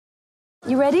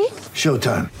You ready?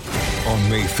 Showtime. On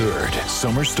May 3rd,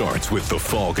 summer starts with The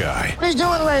Fall Guy. Let's do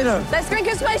it later. Let's drink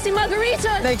a spicy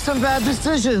margarita. Make some bad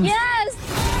decisions. Yes!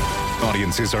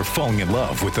 Audiences are falling in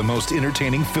love with the most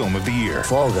entertaining film of the year.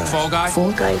 Fall Guy. Fall Guy?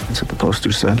 Fall guy. That's what the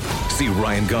poster said. See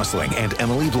Ryan Gosling and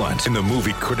Emily Blunt in the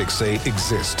movie critics say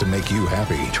exists to make you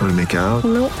happy. Trying to make it out?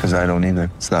 Nope. Because I don't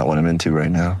either. It's not what I'm into right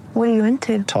now. What are you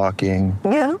into? Talking.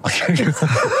 Yeah.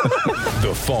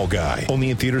 The Fall Guy.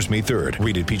 Only in theaters May 3rd.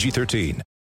 Rated PG-13.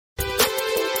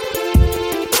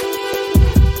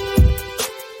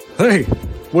 Hey,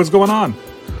 what's going on?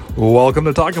 Welcome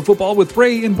to Talking Football with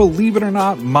Ray, and believe it or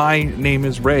not, my name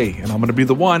is Ray, and I'm going to be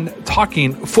the one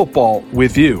talking football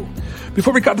with you.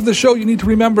 Before we cut to the show, you need to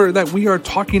remember that we are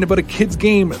talking about a kid's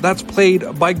game that's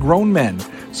played by grown men.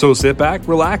 So sit back,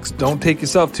 relax, don't take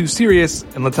yourself too serious,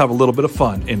 and let's have a little bit of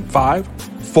fun in 5,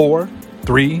 4,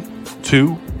 3, 2,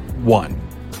 1.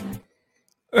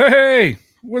 Hey!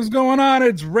 What's going on?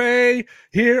 It's Ray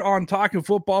here on Talking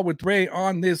Football with Ray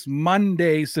on this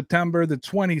Monday, September the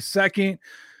 22nd,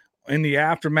 in the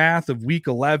aftermath of Week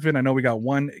 11. I know we got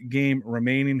one game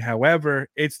remaining. However,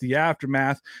 it's the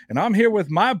aftermath, and I'm here with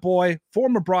my boy,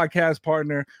 former broadcast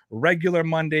partner, regular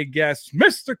Monday guest,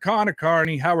 Mr. Connor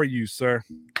Carney. How are you, sir?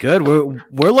 Good.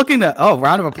 We're looking to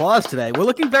round of applause today. We're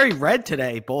looking very red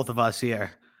today, both of us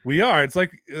here. We are. It's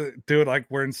like, dude, like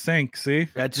we're in sync. See,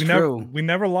 That's true. We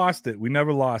never lost it. We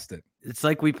never lost it. It's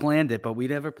like we planned it, but we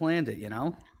never planned it, you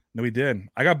know? No, we did.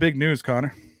 I got big news,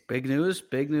 Connor. Big news,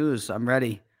 big news. I'm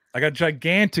ready. I got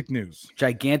gigantic news.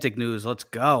 Gigantic news. Let's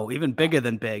go. Even bigger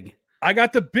than big. I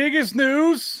got the biggest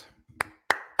news.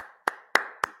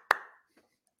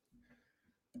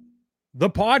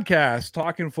 The podcast,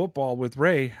 Talking Football with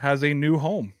Ray, has a new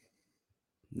home.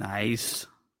 Nice.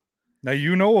 Now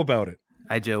you know about it.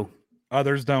 I do.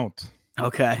 Others don't.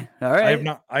 Okay. All right.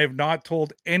 I have not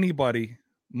told anybody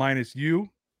minus you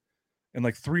and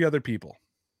like 3 other people.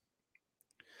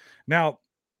 Now,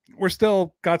 we're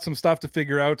still got some stuff to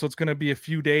figure out, so it's going to be a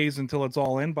few days until it's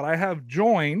all in, but I have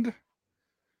joined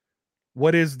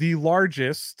what is the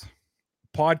largest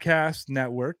podcast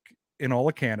network in all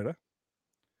of Canada.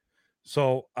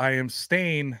 So I am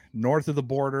staying north of the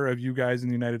border of you guys in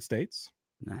the United States.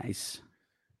 Nice.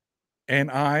 And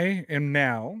I am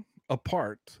now a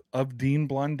part of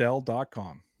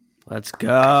DeanBlundell.com. Let's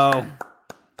go.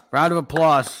 Round of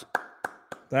applause.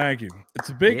 Thank you. It's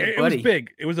a big, Yeah, it was buddy.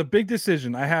 big. It was a big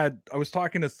decision. I was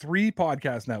talking to 3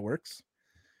 podcast networks,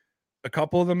 a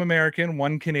couple of them American,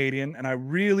 1 Canadian, and I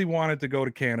really wanted to go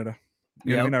to Canada.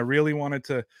 You know what I mean? I really wanted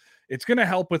to. It's going to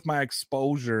help with my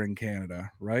exposure in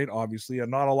Canada, right? Obviously,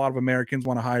 not a lot of Americans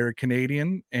want to hire a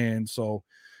Canadian, and so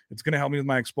it's going to help me with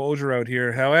my exposure out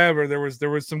here. However, there was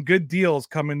some good deals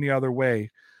coming the other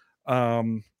way.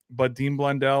 But Dean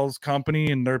Blundell's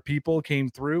company and their people came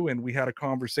through, and we had a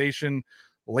conversation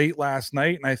late last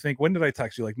night. And I think, when did I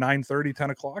text you? Like 9:30, 10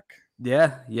 o'clock?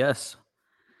 Yeah. Yes.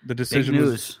 The Big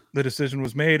news. decision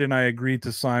was made, and I agreed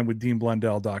to sign with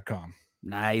DeanBlundell.com.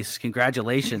 Nice.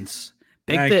 Congratulations.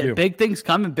 Thank you. Big things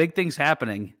coming. Big things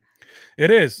happening. It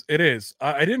is.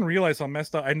 I didn't realize how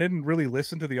messed up. I didn't really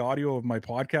listen to the audio of my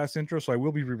podcast intro, so I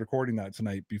will be re-recording that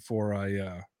tonight before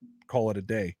I call it a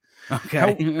day.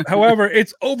 Okay. However,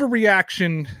 it's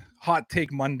Overreaction Hot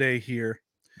Take Monday here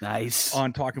Nice.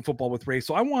 on Talking Football with Ray.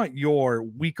 So I want your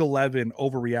Week 11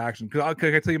 overreaction. Can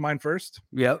I tell you mine first?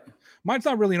 Yep. Mine's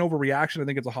not really an overreaction. I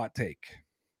think it's a hot take.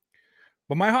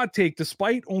 But my hot take,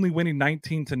 despite only winning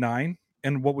 19-9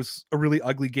 and what was a really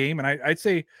ugly game, and I'd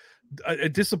say a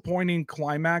disappointing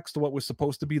climax to what was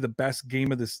supposed to be the best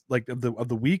game of this, like of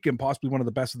the week, and possibly one of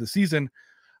the best of the season,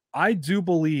 I do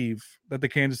believe that the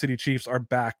Kansas City Chiefs are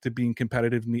back to being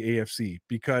competitive in the AFC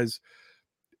because,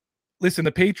 listen,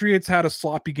 the Patriots had a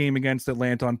sloppy game against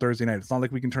Atlanta on Thursday night. It's not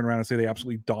like we can turn around and say they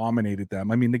absolutely dominated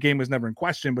them. I mean, the game was never in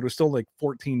question, but it was still like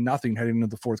 14-0 heading into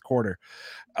the fourth quarter.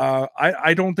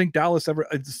 I don't think Dallas ever,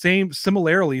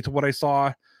 similarly to what I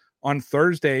saw on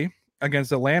Thursday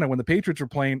against Atlanta when the Patriots were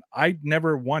playing, I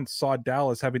never once saw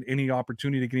Dallas having any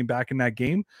opportunity to getting back in that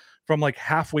game. From like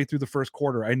halfway through the first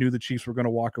quarter, I knew the Chiefs were going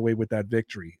to walk away with that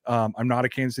victory. I'm not a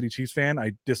Kansas City Chiefs fan.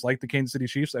 I dislike the Kansas City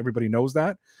Chiefs. Everybody knows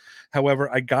that.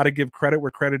 However, I got to give credit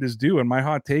where credit is due. And my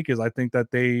hot take is I think that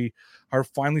they are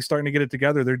finally starting to get it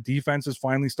together. Their defense is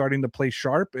finally starting to play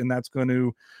sharp, and that's going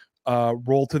to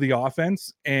roll to the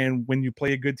offense. And when you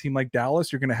play a good team like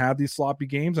Dallas, you're going to have these sloppy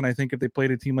games. And I think if they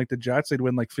played a team like the Jets, they'd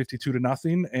win like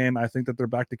 52-0. And I think that they're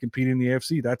back to competing in the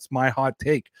AFC. That's my hot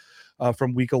take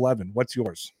from Week 11. What's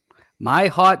yours? My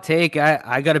hot take,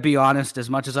 I got to be honest, as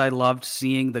much as I loved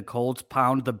seeing the Colts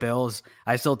pound the Bills,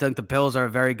 I still think the Bills are a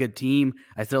very good team.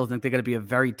 I still think they're going to be a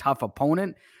very tough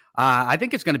opponent. I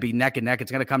think it's going to be neck and neck.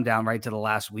 It's going to come down right to the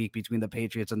last week between the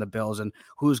Patriots and the Bills and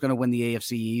who's going to win the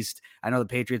AFC East. I know the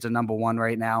Patriots are number one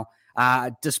right now.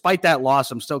 Despite that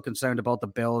loss, I'm still concerned about the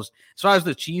Bills. As far as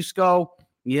the Chiefs go,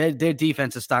 yeah, their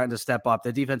defense is starting to step up.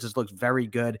 Their defense has looked very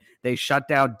good. They shut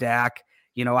down Dak.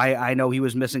 You know, I know he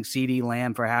was missing CeeDee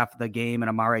Lamb for half of the game and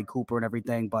Amari Cooper and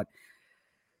everything, but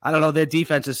I don't know. Their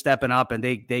defense is stepping up, and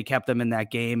they kept them in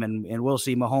that game. And we'll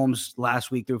see. Mahomes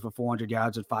last week threw for 400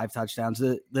 yards and 5 touchdowns.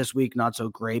 This week, not so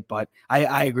great, but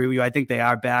I agree with you. I think they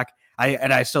are back.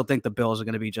 I still think the Bills are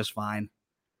going to be just fine.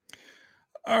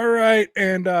 All right.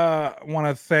 And I want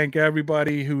to thank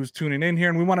everybody who's tuning in here.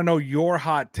 And we want to know your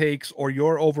hot takes or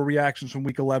your overreactions from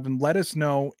week 11. Let us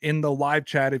know in the live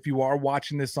chat if you are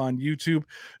watching this on YouTube.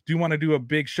 Do want to do a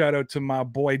big shout out to my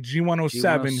boy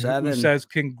G107, who says,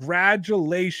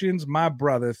 congratulations, my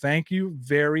brother. Thank you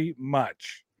very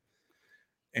much.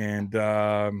 And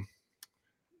 007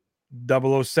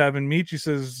 Michi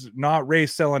says, not Ray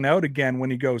selling out again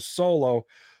when he goes solo.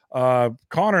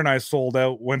 Connor and I sold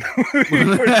out when we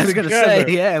were I was gonna say,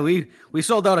 yeah, we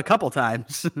sold out a couple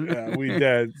times. Yeah, we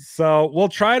did. So we'll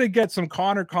try to get some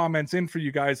Connor comments in for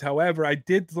you guys. However, I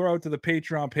did throw out to the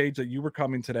Patreon page that you were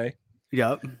coming today.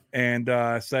 Yep. And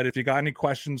said if you got any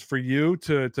questions for you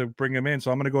to bring them in.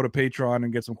 So I'm gonna go to Patreon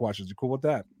and get some questions. You cool with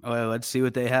that? Well, let's see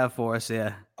what they have for us.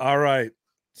 Yeah. All right.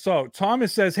 So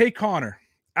Thomas says, hey Connor,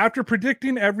 after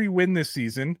predicting every win this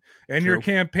season and your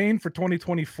campaign for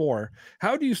 2024,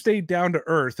 how do you stay down to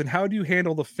earth and how do you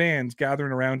handle the fans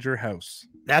gathering around your house?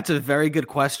 That's a very good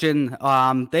question.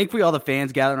 Thankfully, all the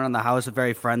fans gathering around the house are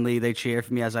very friendly. They cheer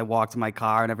for me as I walk to my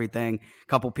car and everything. A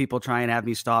couple people try and have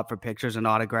me stop for pictures and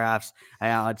autographs.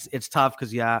 It's tough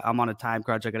because, yeah, I'm on a time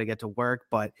crunch. I got to get to work.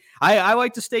 But I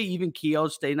like to stay even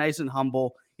keeled, stay nice and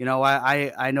humble. You know,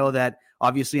 I know that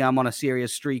obviously I'm on a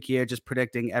serious streak here, just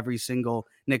predicting every single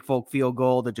Nick Folk field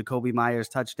goal, the Jacoby Myers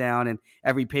touchdown, and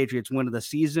every Patriots win of the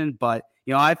season. But,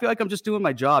 you know, I feel like I'm just doing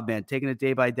my job, man, taking it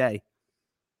day by day.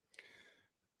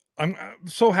 I'm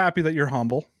so happy that you're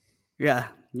humble. Yeah.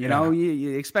 You know,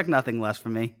 you expect nothing less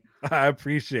from me. I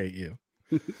appreciate you.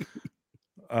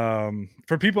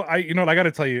 For people, I got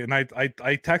to tell you, and I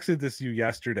texted this to you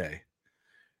yesterday,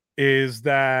 is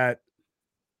that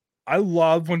I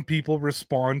love when people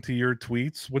respond to your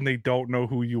tweets when they don't know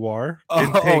who you are.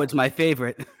 It's my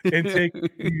favorite. And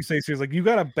you say seriously, like, you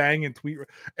got a banging tweet.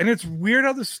 And it's weird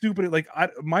how the stupid, like,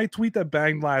 my tweet that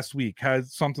banged last week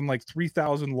has something like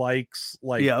 3,000 likes,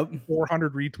 like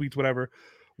 400 retweets, whatever.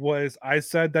 Was I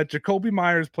said that Jacoby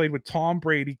Myers played with Tom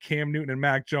Brady, Cam Newton, and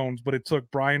Mac Jones, but it took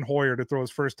Brian Hoyer to throw his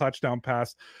first touchdown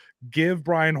pass. Give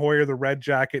Brian Hoyer the red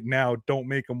jacket now. Don't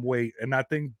make him wait. And that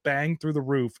thing banged through the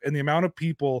roof. And the amount of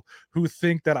people who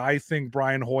think that I think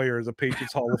Brian Hoyer is a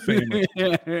Patriots Hall of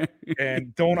Famer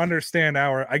and don't understand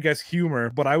our, I guess, humor.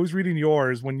 But I was reading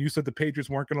yours when you said the Patriots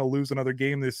weren't going to lose another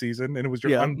game this season, and it was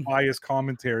your unbiased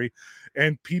commentary.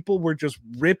 And people were just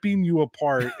ripping you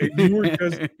apart. And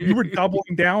you were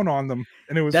doubling down on them,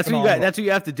 and it was that's what you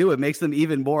have to do. It makes them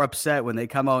even more upset when they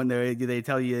come out and they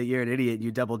tell you you're an idiot, and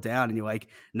you double down, and you're like,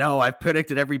 no, I've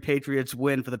predicted every Patriots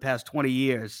win for the past 20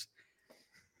 years.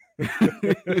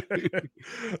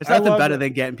 It's nothing better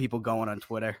than getting people going on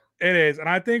Twitter. It is. And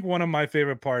I think one of my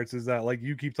favorite parts is that, like,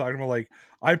 you keep talking about, like,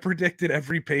 I predicted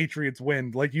every Patriots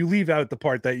win. Like, you leave out the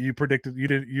part that you predicted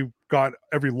you got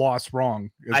every loss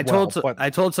wrong. I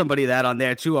told somebody that on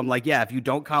there too. I'm like, yeah, if you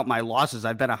don't count my losses,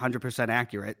 I've been 100%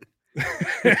 accurate.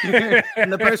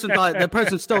 And the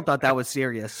person still thought that was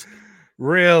serious.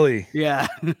 Really? Yeah.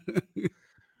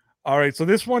 All right, so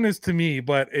this one is to me,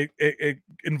 but it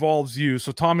involves you.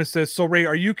 So Thomas says, so Ray,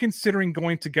 are you considering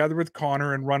going together with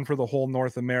Connor and run for the whole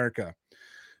North America?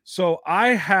 So I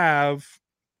have,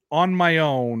 on my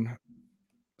own,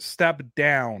 stepped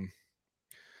down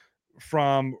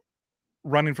from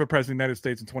running for president of the United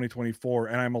States in 2024,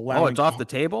 and I'm allowing... Oh, it's off the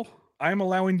table? I'm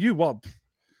allowing you. Well,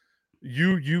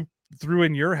 you threw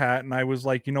in your hat, and I was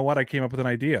like, you know what? I came up with an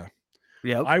idea.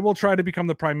 Yeah. I will try to become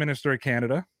the Prime Minister of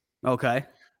Canada. Okay.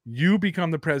 You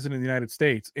become the president of the United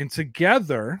States, and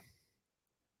together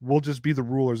we'll just be the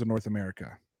rulers of North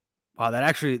America. Wow, that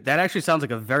actually sounds like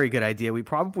a very good idea. We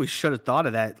probably should have thought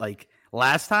of that like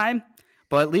last time,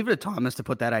 but leave it to Thomas to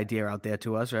put that idea out there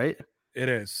to us, right? It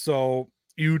is. So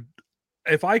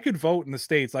if I could vote in the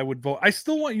States, I would vote. I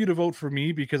still want you to vote for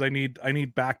me because I need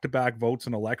back-to-back votes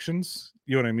in elections.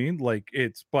 You know what I mean? Like,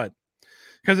 but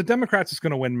because the Democrats is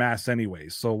going to win mass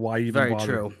anyways. So why even very bother?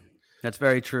 True. That's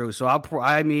very true. So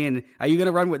I mean, are you going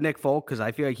to run with Nick Folk? Because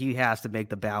I feel like he has to make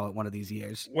the ballot one of these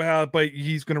years. Well, but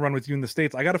he's going to run with you in the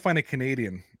States. I got to find a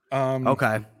Canadian.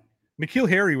 Okay. N'Keal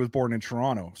Harry was born in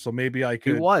Toronto, so maybe I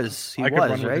could. He was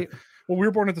right? Well, we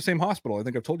were born at the same hospital. I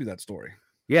think I've told you that story.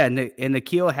 Yeah, and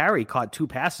N'Keal Harry caught 2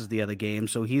 passes the other game,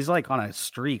 so he's like on a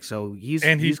streak. So he's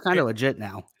kind of legit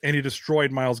now. And he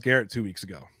destroyed Myles Garrett 2 weeks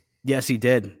ago. Yes, he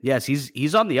did. Yes,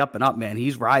 he's on the up and up, man.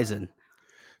 He's rising.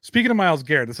 Speaking of Myles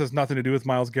Garrett, this has nothing to do with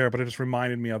Myles Garrett, but it just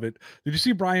reminded me of it. Did you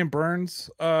see Brian Burns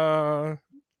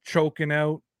choking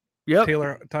out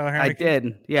Tyler Heineke? I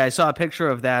did. Yeah, I saw a picture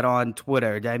of that on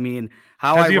Twitter. I mean,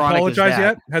 how has he ironic apologized is that?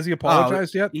 yet? Has he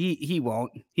apologized yet? He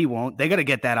won't. He won't. They got to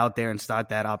get that out there and start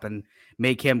that up and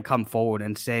make him come forward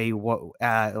and say what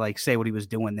he was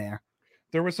doing there.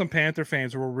 There were some Panther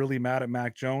fans who were really mad at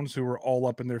Mac Jones, who were all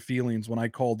up in their feelings when I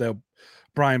called out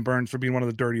Brian Burns for being one of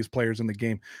the dirtiest players in the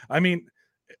game. I mean,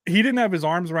 he didn't have his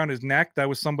arms around his neck. That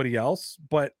was somebody else.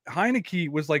 But Heineke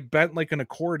was like bent like an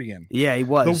accordion. Yeah, he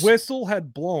was. The whistle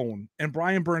had blown, and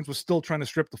Brian Burns was still trying to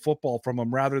strip the football from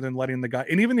him rather than letting the guy.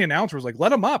 And even the announcer was like,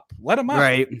 "Let him up, let him up."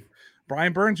 Right.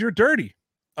 Brian Burns, you're dirty.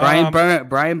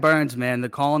 Brian Burns, man, they're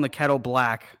calling the kettle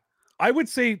black. I would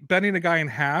say bending a guy in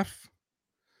half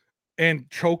and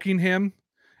choking him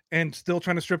and still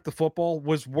trying to strip the football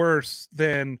was worse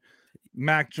than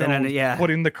Mac Jones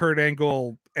putting the Kurt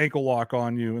Angle ankle lock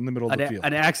on you in the middle of the field.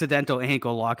 An accidental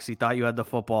ankle lock because he thought you had the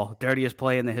football. Dirtiest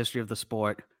play in the history of the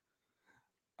sport.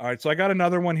 All right, so I got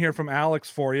another one here from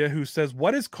Alex for you, who says,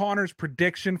 what is Connor's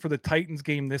prediction for the Titans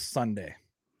game this Sunday?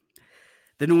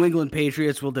 The New England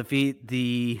Patriots will defeat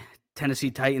the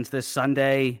Tennessee Titans this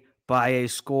Sunday by a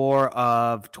score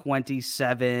of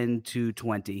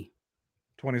 27-20.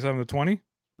 27-20?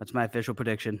 That's my official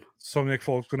prediction. So Nick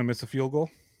Folk's going to miss a field goal?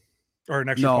 Or an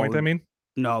extra point, I mean?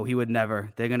 No, he would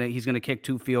never. He's gonna kick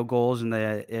 2 field goals and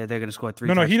they're gonna score 3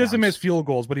 No, touchdowns. He doesn't miss field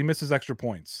goals, but he misses extra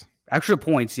points. Extra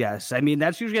points, yes. I mean,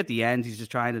 that's usually at the end. He's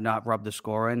just trying to not rub the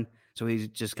score in. So he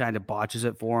just kind of botches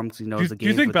it for him because he knows the game.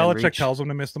 Do you think Belichick tells him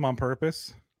to miss them on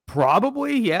purpose?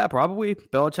 Probably, yeah, probably.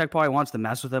 Belichick probably wants to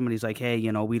mess with him, and he's like, hey,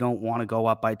 we don't want to go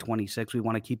up by 26. We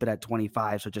want to keep it at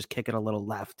 25, so just kick it a little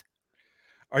left.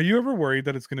 Are you ever worried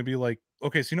that it's going to be like,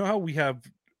 okay, so you know how we have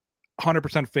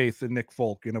 100% faith in Nick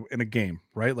Folk in a game,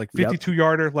 right? Like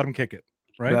 52-yarder, let him kick it,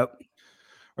 right? Yep.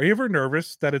 Are you ever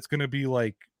nervous that it's going to be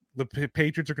like the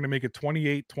Patriots are going to make it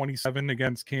 28-27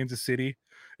 against Kansas City,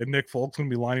 and Nick Folk's going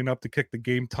to be lining up to kick the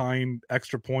game-tying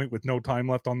extra point with no time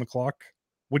left on the clock?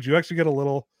 Would you actually get a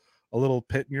little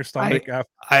pit in your stomach?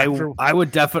 I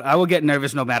would get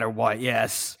nervous no matter what.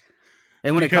 Yes,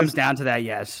 and when it comes down to that,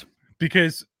 yes,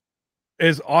 because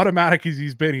as automatic as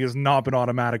he's been, he has not been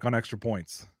automatic on extra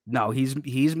points. No,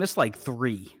 he's missed like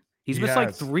 3. He's missed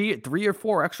like three or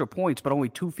 4 extra points, but only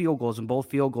 2 field goals, and both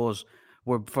field goals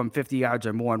were from 50 yards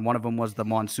or more, and one of them was the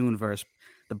monsoon versus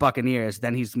the Buccaneers.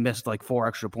 Then he's missed like 4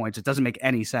 extra points. It doesn't make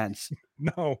any sense.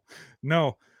 No.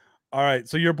 All right,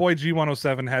 so your boy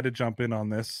G107 had to jump in on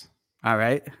this. All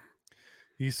right.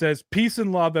 He says, peace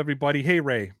and love, everybody. Hey,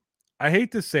 Ray, I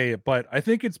hate to say it, but I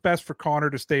think it's best for Connor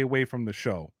to stay away from the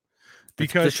show.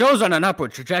 Because the show's on an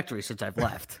upward trajectory since I've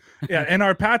left. Yeah, and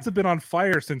our Pats have been on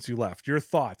fire since you left. Your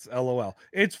thoughts, LOL.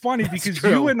 It's funny because true.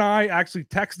 You and I actually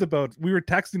we were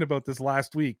texting about this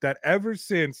last week, that ever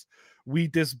since we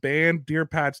disbanded Dear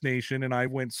Pats Nation and I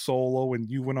went solo and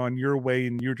you went on your way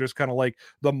and you're just kind of like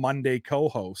the Monday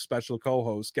co-host, special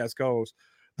co-host, guest co-host.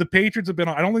 The Patriots have been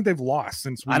on. I don't think they've lost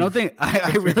since. I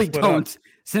really don't. Up.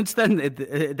 Since then,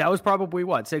 that was probably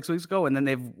 6 weeks ago, and then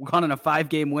they've gone on a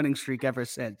 5-game winning streak ever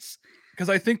since. Because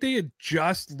I think they had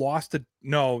just lost to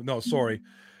sorry.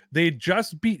 They had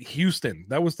just beat Houston.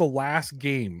 That was the last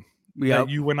game that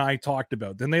you and I talked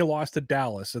about. Then they lost to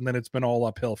Dallas, and then it's been all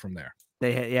uphill from there.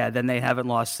 Then they haven't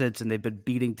lost since, and they've been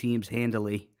beating teams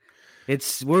handily.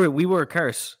 We were a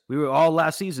curse. We were all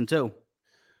last season too.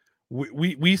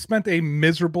 We spent a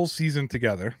miserable season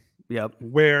together. Yep.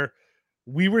 Where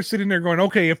we were sitting there going,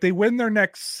 okay, if they win their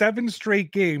next 7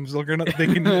 straight games, they'll make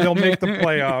the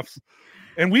playoffs.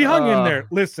 And we hung in there.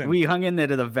 Listen, we hung in there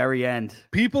to the very end.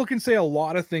 People can say a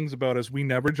lot of things about us. We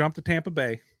never jumped to Tampa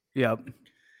Bay. Yep.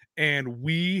 And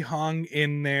we hung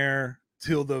in there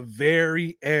till the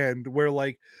very end, where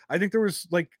I think there was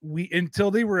until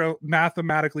they were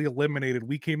mathematically eliminated,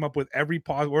 we came up with every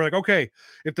positive. We're like, okay,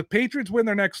 if the Patriots win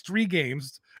their next 3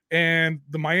 games and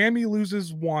the Miami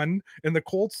loses 1 and the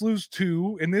Colts lose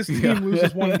 2 and this team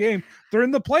loses 1 game, they're in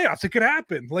the playoffs. It could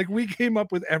happen. We came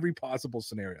up with every possible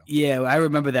scenario. Yeah, I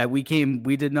remember that. We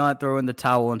did not throw in the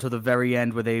towel until the very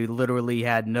end, where they literally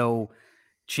had no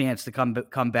chance to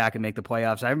come back and make the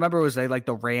playoffs. I remember it was like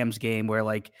the Rams game where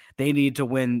they needed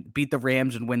to beat the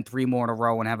Rams and win 3 more in a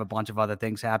row and have a bunch of other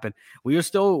things happen. We were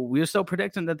still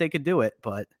predicting that they could do it,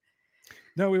 but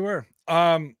no, we were.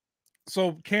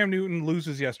 So Cam Newton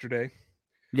loses yesterday.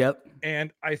 Yep.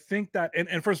 And I think that,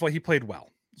 and first of all, he played well.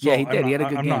 Yeah, he did. He had a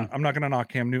good game. I'm not going to knock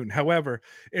Cam Newton. However,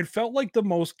 it felt like the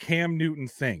most Cam Newton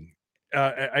thing.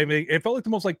 I mean, it felt like the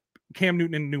most like Cam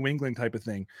Newton in New England type of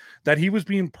thing, that he was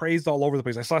being praised all over the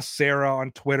place. I saw Sarah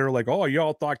on Twitter like, "Oh,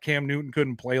 y'all thought Cam Newton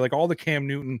couldn't play." Like all the Cam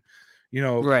Newton,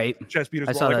 right? Chest beaters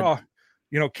were like,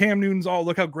 "Oh, Cam Newton's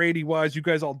look how great he was. You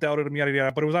guys all doubted him, yada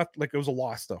yada." But it was a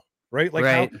loss though. Right. Like,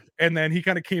 right. And then he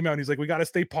kind of came out and he's like, we got to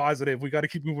stay positive. We got to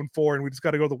keep moving forward. And we just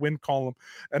got to go to the win column.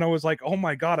 And I was like, oh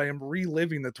my God, I am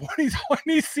reliving the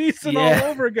 2020 season all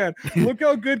over again. Look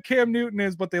how good Cam Newton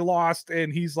is, but they lost.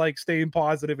 And he's like staying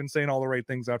positive and saying all the right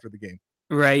things after the game.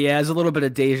 Right. Yeah. It's a little bit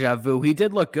of deja vu. He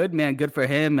did look good, man. Good for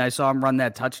him. I saw him run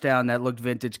that touchdown that looked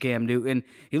vintage Cam Newton.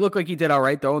 He looked like he did all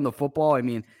right throwing the football. I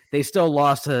mean, they still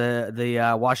lost to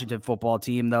the Washington football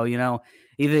team, though.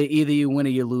 Either you win or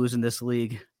you lose in this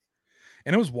league.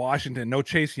 And it was Washington. No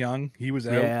Chase Young. He was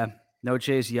out. Yeah, no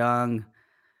Chase Young.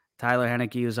 Tyler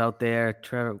Heineke was out there.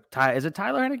 Is it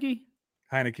Tyler Heineke?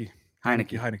 Heineke.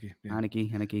 Yeah.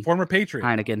 Heineke. Former Patriot.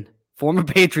 Heineken. Former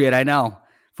Patriot, I know.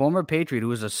 Former Patriot who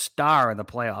was a star in the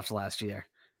playoffs last year.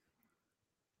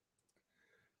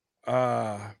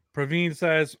 Praveen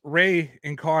says, Ray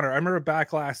and Connor, I remember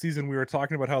back last season we were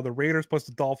talking about how the Raiders plus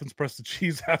the Dolphins plus the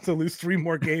Chiefs have to lose 3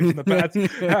 more games and the Pats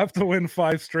have to win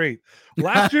 5 straight.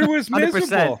 Last year was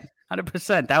miserable.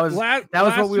 100%. That was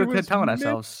what we were telling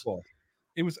ourselves.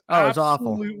 It was awful.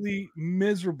 Absolutely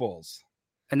miserable.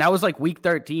 And that was like week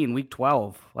 13, week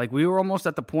 12. Like we were almost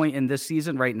at the point in this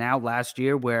season right now, last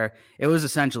year, where it was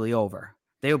essentially over.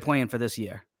 They were playing for this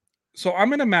year. So I'm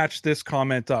going to match this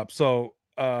comment up. So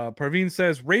Praveen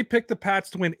says, Ray picked the Pats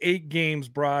to win 8 games,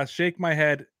 brah. Shake my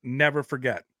head. Never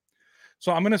forget.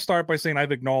 So I'm going to start by saying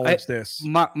I've acknowledged this.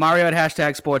 Mario at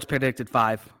hashtag sports predicted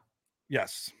 5.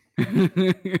 Yes.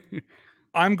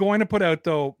 I'm going to put out,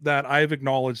 though, that I've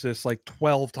acknowledged this like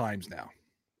 12 times now.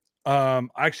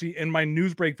 Actually, in my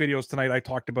Newsbreak videos tonight, I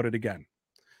talked about it again.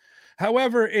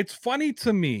 However, it's funny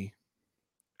to me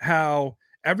how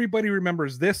everybody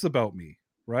remembers this about me,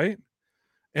 right?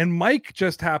 And Mike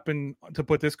just happened to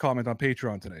put this comment on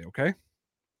Patreon today, okay?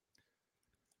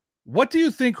 What do you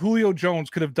think Julio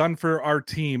Jones could have done for our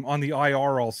team on the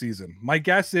IR all season? My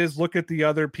guess is look at the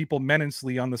other people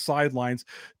menacingly on the sidelines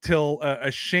till a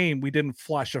shame we didn't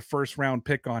flush a first-round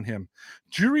pick on him.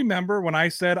 Do you remember when I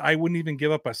said I wouldn't even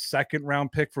give up a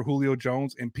second-round pick for Julio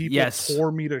Jones and people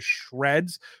tore me to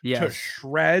shreds? To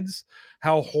shreds.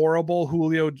 How horrible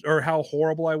how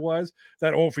horrible I was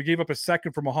that, if we gave up a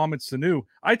second for Mohamed Sanu.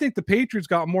 I think the Patriots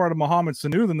got more out of Mohamed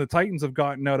Sanu than the Titans have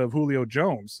gotten out of Julio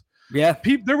Jones. Yeah.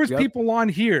 There was people on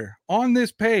here, on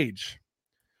this page,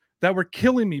 that were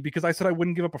killing me because I said I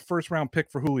wouldn't give up a first-round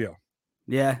pick for Julio.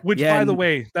 Yeah. Which, by the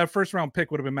way, that first-round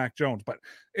pick would have been Mac Jones. But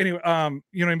anyway,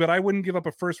 but I wouldn't give up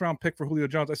a first-round pick for Julio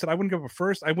Jones. I said I wouldn't give up a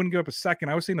first. I wouldn't give up a second.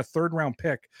 I was saying a third-round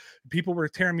pick. People were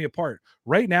tearing me apart.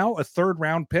 Right now, a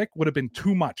third-round pick would have been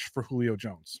too much for Julio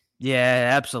Jones. Yeah,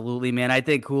 absolutely, man. I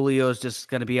think Julio's just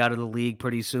going to be out of the league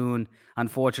pretty soon.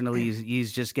 Unfortunately,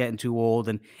 he's just getting too old.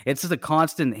 And it's the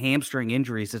constant hamstring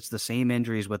injuries. It's the same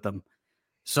injuries with them.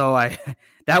 So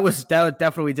that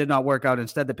definitely did not work out.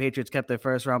 Instead, the Patriots kept their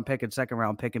first-round pick and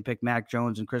second-round pick and picked Mac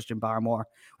Jones and Christian Barmore,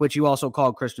 which you also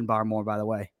called Christian Barmore, by the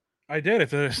way. I did.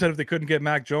 If they couldn't get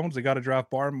Mac Jones, they got to draft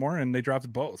Barmore, and they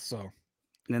drafted both. So, and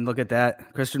then look at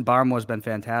that. Christian Barmore's been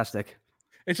fantastic.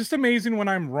 It's just amazing when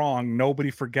I'm wrong,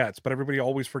 nobody forgets, but everybody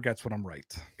always forgets when I'm right.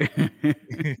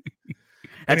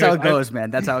 That's how it goes, man.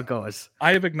 That's how it goes.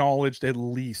 I have acknowledged at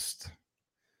least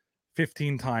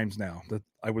 15 times now that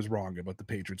I was wrong about the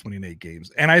Patriots winning 8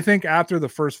 games. And I think after the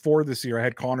first 4 this year, I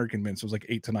had Connor convinced it was like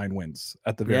 8 to 9 wins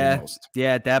at the very most.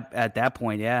 Yeah, at that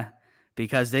point, yeah.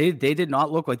 Because they did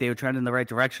not look like they were trending in the right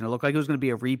direction. It looked like it was going to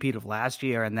be a repeat of last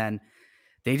year, and then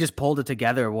they just pulled it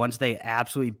together. Once they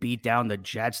absolutely beat down the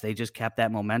Jets, they just kept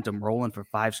that momentum rolling for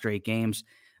 5 straight games.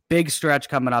 Big stretch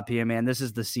coming up here, man. This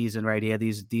is the season right here.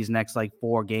 These next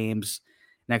 4 games,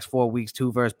 next 4 weeks,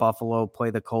 2 versus Buffalo, play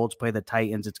the Colts, play the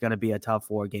Titans. It's going to be a tough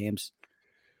 4 games.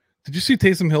 Did you see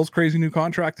Taysom Hill's crazy new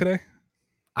contract today?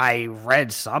 I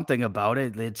read something about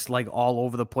it. It's all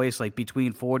over the place,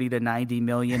 between 40 to 90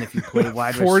 million if you play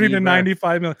wide receiver. 40 to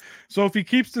 95 million. So if he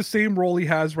keeps the same role he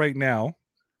has right now,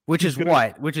 which is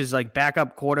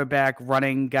backup quarterback,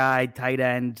 running guy, tight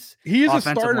end. He is a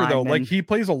starter lineman, though. He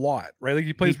plays a lot, right?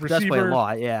 He plays receiver, does play a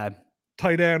lot, yeah.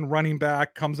 Tight end, running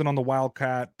back, comes in on the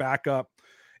Wildcat, backup.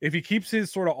 If he keeps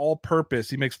his sort of all-purpose,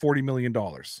 he makes $40 million.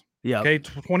 Yeah. Okay,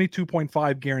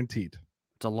 22.5 guaranteed.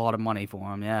 It's a lot of money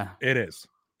for him, yeah. It is.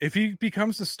 If he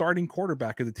becomes the starting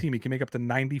quarterback of the team, he can make up to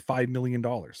 $95 million,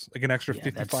 like an extra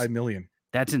 $55 million.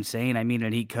 That's insane. I mean,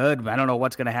 and he could. I don't know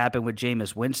what's going to happen with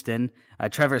Jameis Winston.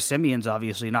 Trevor Simeon's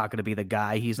obviously not going to be the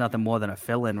guy. He's nothing more than a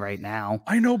fill-in right now.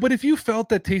 I know, but if you felt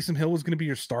that Taysom Hill was going to be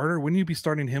your starter, wouldn't you be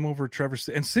starting him over Trevor?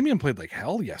 And Simeon played like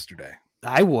hell yesterday.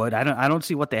 I would. I don't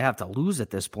see what they have to lose at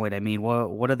this point. I mean,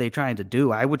 what are they trying to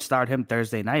do? I would start him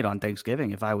Thursday night on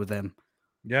Thanksgiving if I were them.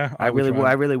 Yeah, I really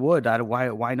would.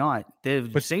 Why not?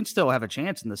 But Saints still have a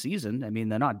chance in the season. I mean,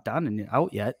 they're not done and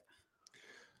out yet.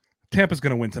 Tampa's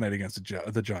going to win tonight against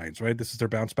the Giants, right? This is their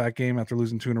bounce back game after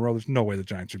losing 2 in a row. There's no way the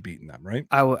Giants are beating them, right?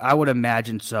 I would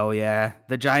imagine so, yeah.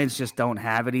 The Giants just don't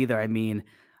have it either. I mean,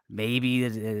 maybe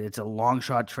it's a long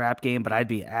shot trap game, but I'd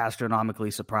be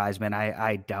astronomically surprised, man.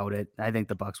 I doubt it. I think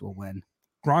the Bucs will win.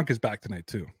 Gronk is back tonight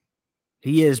too.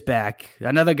 He is back.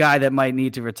 Another guy that might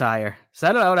need to retire.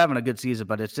 Started out having a good season,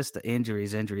 but it's just the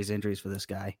injuries for this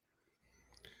guy.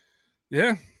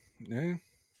 Yeah.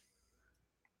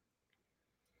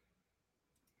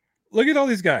 Look at all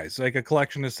these guys, like a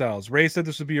collection of cells. Ray said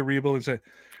this would be a rebuild. And said,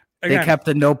 again, they kept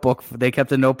a notebook. They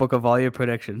kept a notebook of all your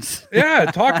predictions. Yeah,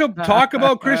 talk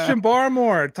about Christian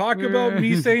Barmore. Talk about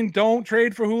me saying don't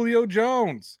trade for Julio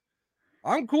Jones.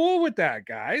 I'm cool with that,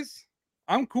 guys.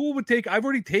 I'm cool with I've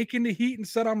already taken the heat and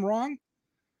said I'm wrong.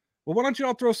 Well, why don't you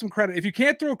all throw some credit? If you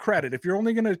can't throw credit, if you're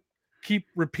only going to keep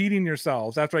repeating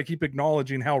yourselves after I keep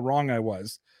acknowledging how wrong I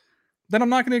was, then I'm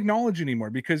not going to acknowledge anymore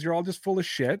because you're all just full of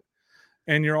shit.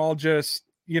 And you're all just,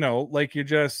 you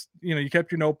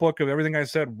kept your notebook of everything I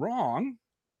said wrong.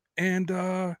 And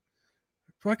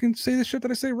fucking say the shit that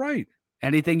I say right.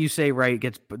 Anything you say right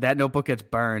that notebook gets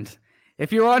burned.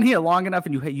 If you're on here long enough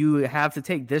and you have to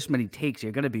take this many takes,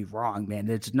 you're going to be wrong, man.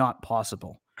 It's not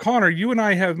possible. Connor, you and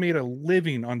I have made a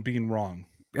living on being wrong.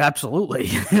 Absolutely.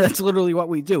 That's literally what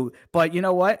we do. But you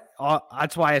know what?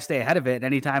 That's why I stay ahead of it.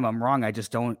 Anytime I'm wrong, I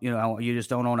just don't, you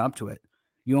just don't own up to it.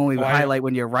 You only highlight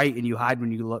when you're right and you hide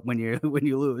when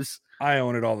you lose. I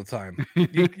own it all the time.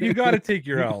 You got to take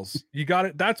your L's. You got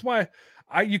it. That's why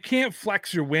you can't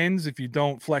flex your wins if you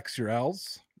don't flex your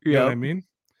L's. You know what I mean?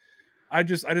 I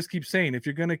just keep saying if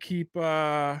you're gonna keep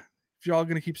if y'all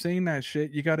gonna keep saying that shit,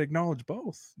 you got to acknowledge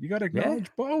both. You got to acknowledge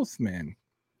both, man.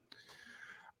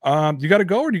 You got to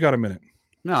go or do you got a minute?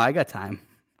 No, I got time.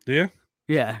 Do you?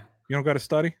 Yeah. You don't got to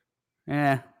study?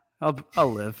 Yeah,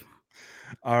 I'll live.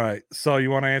 All right. So you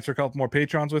want to answer a couple more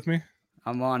Patrons with me?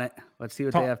 I'm on it. Let's see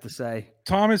what they have to say.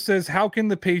 Thomas says, how can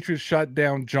the Patriots shut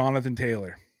down Jonathan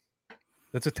Taylor?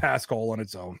 That's a task all on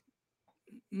its own.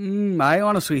 I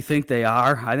honestly think they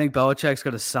are. I think Belichick's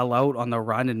going to sell out on the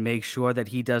run and make sure that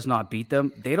he does not beat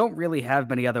them. They don't really have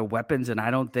many other weapons, and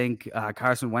I don't think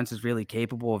Carson Wentz is really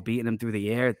capable of beating him through the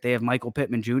air. They have Michael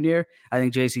Pittman Jr. I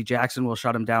think J.C. Jackson will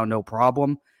shut him down no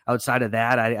problem. Outside of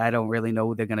that, I don't really know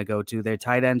who they're going to go to. Their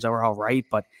tight ends are all right,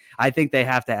 but I think they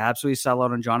have to absolutely sell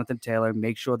out on Jonathan Taylor,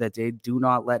 make sure that they do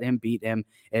not let him beat him,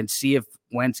 and see if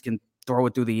Wentz can throw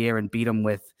it through the air and beat him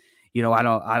with, I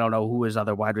don't know who his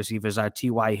other wide receivers are.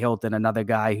 T.Y. Hilton, another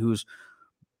guy who's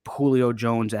Julio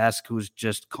Jones-esque, who's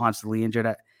just constantly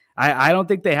injured. I don't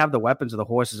think they have the weapons or the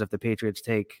horses if the Patriots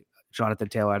take Jonathan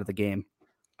Taylor out of the game.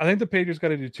 I think the Patriots got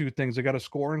to do two things. They got to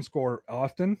score and score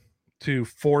often to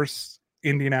force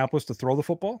Indianapolis to throw the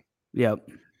football. Yep.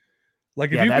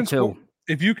 Like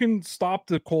if you can stop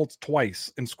the Colts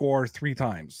twice and score 3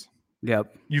 times,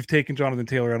 you've taken Jonathan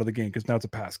Taylor out of the game because now it's a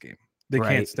pass game. They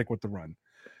can't stick with the run.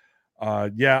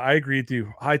 I agree with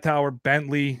you. Hightower,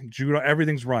 Bentley, Judah,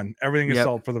 everything's run. Everything is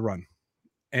sold for the run.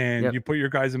 And you put your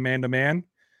guys in man-to-man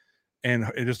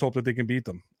and just hope that they can beat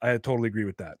them. I totally agree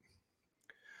with that.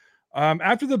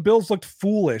 After the Bills looked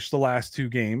foolish the last 2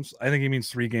 games, I think he means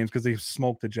 3 games because they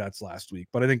smoked the Jets last week.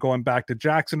 But I think going back to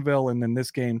Jacksonville and then this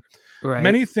game,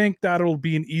 many think that it'll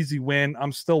be an easy win.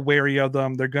 I'm still wary of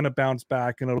them. They're going to bounce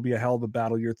back and it'll be a hell of a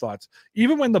battle. Your thoughts?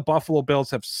 Even when the Buffalo Bills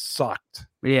have sucked,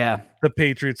 the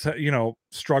Patriots,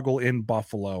 struggle in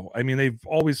Buffalo. I mean, they've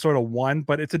always sort of won,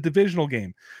 but it's a divisional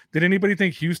game. Did anybody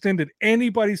think Houston? Did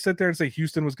anybody sit there and say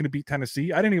Houston was going to beat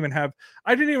Tennessee? I didn't even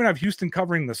have Houston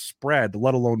covering the spread,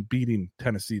 let alone beating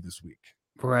Tennessee this week.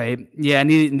 Right. Yeah,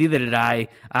 neither did I.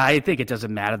 I think it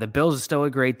doesn't matter. The Bills are still a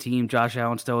great team. Josh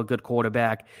Allen's still a good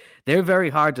quarterback. They're very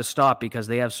hard to stop because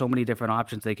they have so many different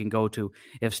options they can go to.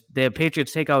 If the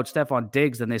Patriots take out Stephon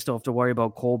Diggs, then they still have to worry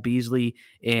about Cole Beasley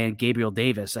and Gabriel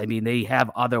Davis. I mean, they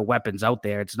have other weapons out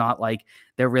there. It's not like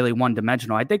they're really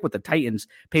one-dimensional. I think with the Titans,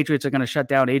 Patriots are going to shut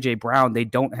down A.J. Brown. They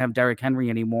don't have Derrick Henry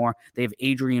anymore. They have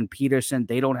Adrian Peterson.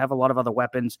 They don't have a lot of other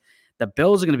weapons. The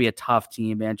Bills are going to be a tough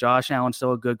team, man. Josh Allen's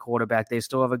still a good quarterback. They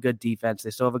still have a good defense.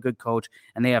 They still have a good coach,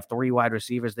 and they have 3 wide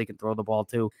receivers they can throw the ball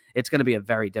to. It's going to be a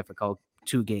very difficult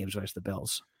 2 games versus the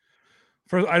Bills.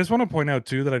 I just want to point out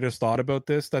too that I just thought about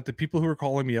this, that the people who are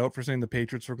calling me out for saying the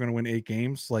Patriots were going to win 8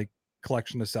 games, like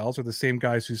collection of cells, are the same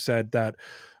guys who said that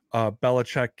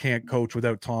Belichick can't coach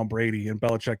without Tom Brady and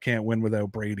Belichick can't win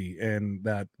without Brady, and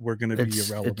that we're going to be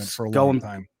irrelevant for a long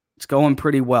time. It's going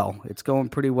pretty well. It's going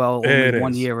pretty well. Only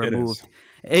 1 year removed.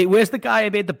 Hey, where's the guy I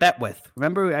made the bet with?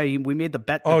 Remember, we made the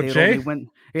bet that Jay?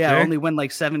 only win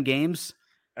like 7 games.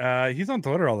 He's on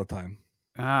Twitter all the time.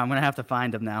 I'm gonna have to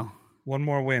find him now. One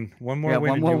more win. One more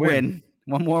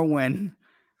win.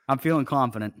 I'm feeling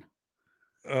confident.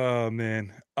 Oh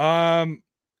man.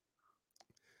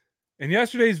 In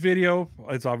yesterday's video,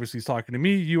 it's obviously talking to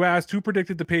me. You asked who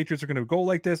predicted the Patriots are going to go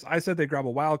like this. I said they grab a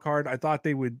wild card. I thought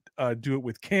they would do it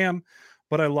with Cam,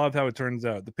 but I love how it turns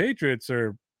out. The Patriots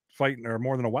are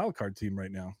more than a wild card team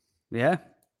right now. Yeah.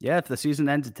 If the season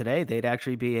ended today, they'd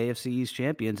actually be AFC East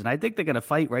champions, and I think they're going to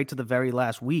fight right to the very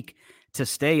last week to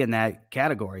stay in that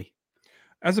category.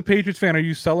 As a Patriots fan, are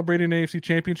you celebrating an AFC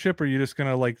championship, or are you just going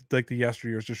to like the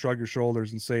yesteryears, just shrug your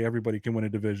shoulders and say everybody can win a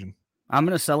division? I'm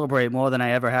going to celebrate more than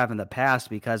I ever have in the past,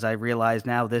 because I realize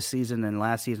now this season and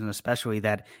last season especially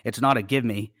that it's not a give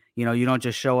me. You know, you don't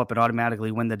just show up and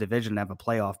automatically win the division and have a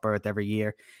playoff berth every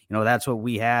year. You know, that's what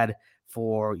we had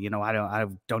for, I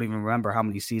don't even remember how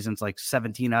many seasons, like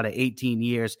 17 out of 18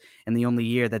 years. And the only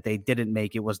year that they didn't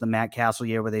make it was the Matt Castle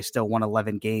year where they still won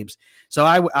 11 games. So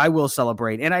I will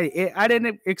celebrate. And I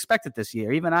didn't expect it this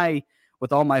year. Even I,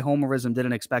 with all my homerism,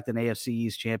 didn't expect an AFC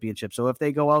East championship. So if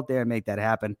they go out there and make that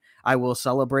happen, I will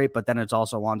celebrate, but then it's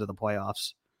also on to the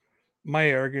playoffs. My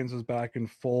arrogance is back in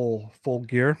full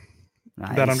gear.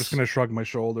 Nice. That I'm just going to shrug my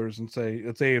shoulders and say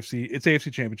it's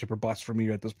AFC championship or bust for me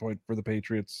at this point for the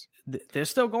Patriots. They're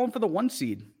still going for the 1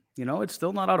 seed. It's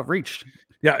still not out of reach.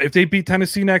 Yeah, if they beat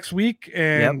Tennessee next week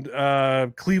and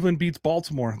Cleveland beats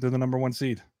Baltimore, they're the number 1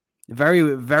 seed. Very,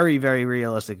 very, very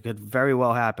realistic. Could very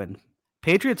well happen.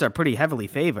 Patriots are pretty heavily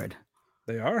favored.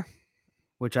 They are.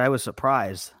 Which I was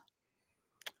surprised.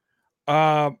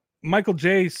 Michael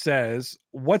J says,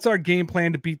 what's our game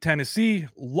plan to beat Tennessee?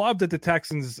 Love that the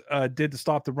Texans did to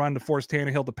stop the run to force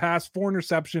Tannehill to pass. 4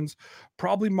 interceptions.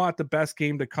 Probably not the best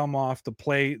game to come off to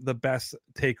play the best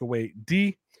takeaway.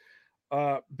 D.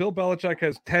 Bill Belichick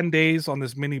has 10 days on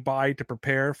this mini bye to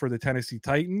prepare for the Tennessee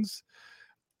Titans.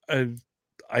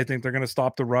 I think they're going to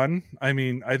stop the run. I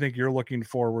mean, I think you're looking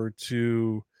forward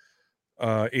to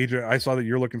Adrian. I saw that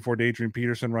you're looking forward to Adrian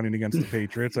Peterson running against the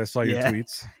Patriots. I saw your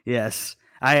tweets. Yes.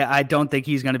 I don't think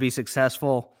he's going to be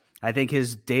successful. I think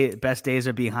his best days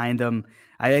are behind him.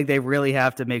 I think they really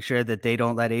have to make sure that they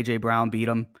don't let A.J. Brown beat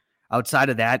him. Outside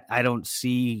of that, I don't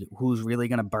see who's really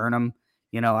going to burn him.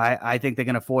 I think they're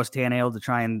going to force Tannehill to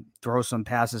try and throw some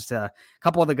passes to a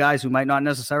couple of the guys who might not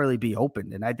necessarily be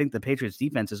open. And I think the Patriots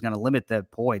defense is going to limit the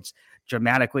points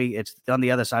dramatically. It's on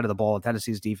the other side of the ball.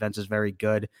 Tennessee's defense is very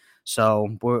good.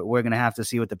 So we're going to have to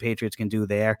see what the Patriots can do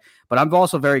there. But I'm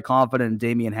also very confident in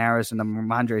Damian Harris and the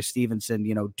Ramondre Stevenson,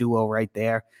 duo right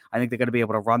there. I think they're going to be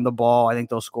able to run the ball. I think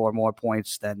they'll score more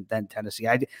points than Tennessee.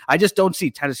 I just don't see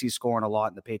Tennessee scoring a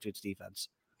lot in the Patriots defense.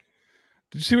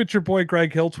 Did you see what your boy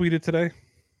Greg Hill tweeted today?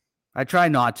 I try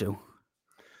not to.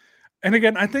 And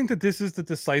again, I think that this is the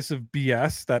decisive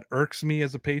BS that irks me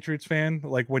as a Patriots fan.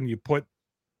 Like when you put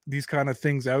these kind of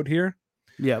things out here.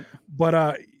 Yep.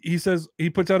 But he says he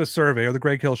puts out a survey, or the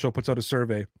Greg Hill Show puts out a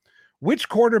survey. Which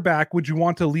quarterback would you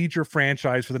want to lead your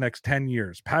franchise for the next 10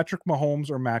 years? Patrick Mahomes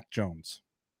or Mac Jones?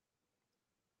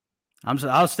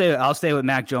 I'll stay with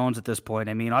Mac Jones at this point.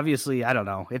 I mean, obviously, I don't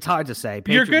know. It's hard to say.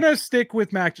 You're gonna stick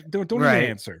with Mac. Don't even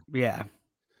answer. Yeah,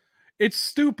 it's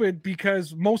stupid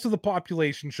because most of the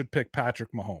population should pick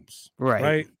Patrick Mahomes.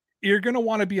 Right. You're gonna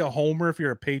want to be a homer if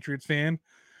you're a Patriots fan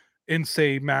and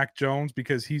say Mac Jones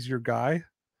because he's your guy.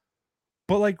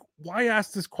 But like, why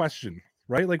ask this question?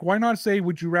 Right? Like, why not say,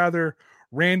 would you rather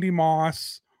Randy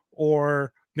Moss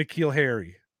or N'Keal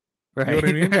Harry? Right. You know what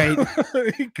I mean?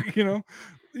 Right.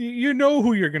 You know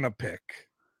who you're gonna pick.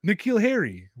 N'Keal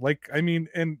Harry. Like, I mean,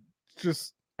 and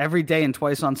just every day and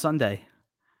twice on Sunday.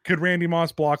 Could Randy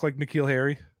Moss block like N'Keal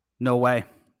Harry? No way.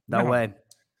 No way.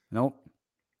 Nope.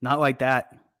 Not like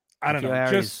that. I don't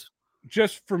know.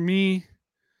 Just for me,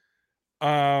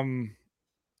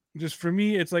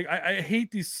 it's like I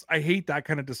hate these. I hate that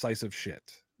kind of decisive shit.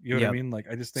 You know what I mean? Like,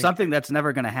 I just think something that's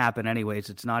never going to happen anyways.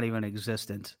 It's not even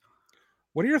existent.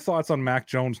 What are your thoughts on Mac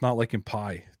Jones not liking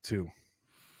pie too?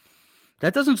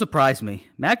 That doesn't surprise me.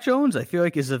 Mac Jones, I feel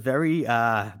like, is a very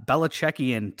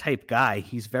Belichickian type guy.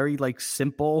 He's very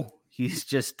simple. He's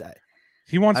just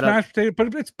he wants mashed potato,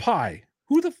 but it's pie.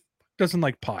 Who the doesn't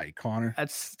like pie, Connor?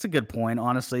 That's a good point.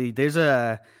 Honestly, there's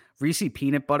a Reese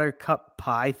peanut butter cup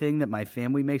pie thing that my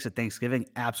family makes at Thanksgiving.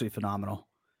 Absolutely phenomenal.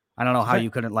 I don't know how you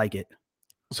couldn't like it.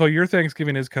 So your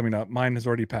Thanksgiving is coming up. Mine has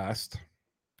already passed.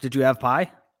 Did you have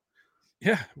pie?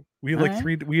 Yeah, we had All like right.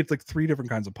 three. We had like 3 different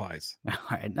kinds of pies. All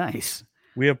right, nice.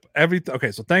 We have everything.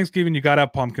 Okay, so Thanksgiving, you gotta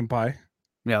have pumpkin pie,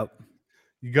 Yep.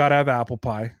 you gotta have apple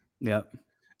pie, Yep.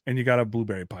 and you gotta have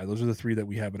blueberry pie. Those are the 3 that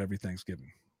we have at every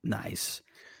Thanksgiving. Nice.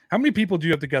 How many people do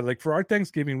you have together? Like for our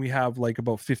Thanksgiving, we have like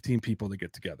about 15 people to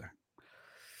get together.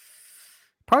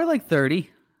 Probably like 30.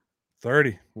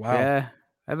 30. Wow. Yeah.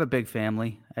 I have a big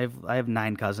family. I have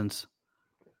 9 cousins.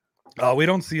 Oh, we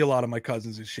don't see a lot of my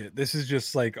cousins and shit. This is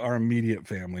just like our immediate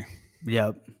family.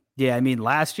 Yep. Yeah, I mean,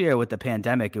 last year with the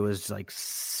pandemic, it was like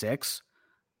 6,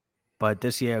 but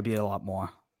this year it'll be a lot more.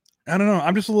 I don't know.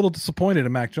 I'm just a little disappointed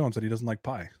in Mac Jones that he doesn't like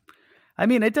pie. I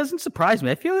mean, it doesn't surprise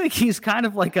me. I feel like he's kind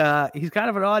of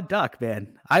an odd duck,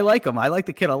 man. I like him. I like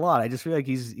the kid a lot. I just feel like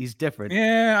he's different.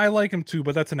 Yeah, I like him too,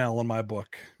 but that's an L in my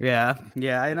book. Yeah,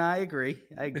 and I agree.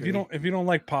 If you don't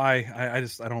like pie,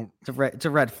 I don't. It's a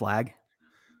red flag.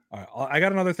 All right, I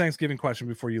got another Thanksgiving question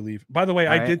before you leave. By the way,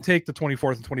 I did take the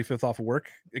 24th and 25th off of work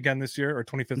again this year, or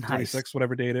 25th, and 26th,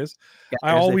 whatever day it is. Yeah,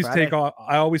 I always take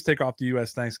off the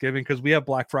U.S. Thanksgiving because we have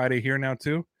Black Friday here now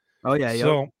too. Oh yeah,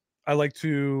 so I like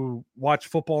to watch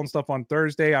football and stuff on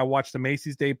Thursday. I watch the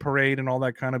Macy's Day Parade and all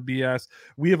that kind of BS.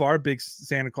 We have our big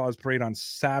Santa Claus parade on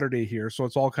Saturday here, so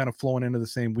it's all kind of flowing into the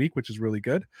same week, which is really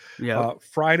good. Yeah.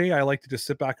 Friday, I like to just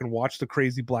sit back and watch the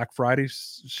crazy Black Friday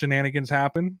shenanigans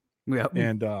happen. Yep.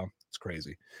 And it's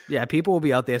crazy. Yeah, people will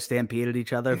be out there stampeded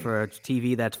each other for a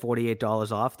TV that's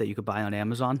 $48 off that you could buy on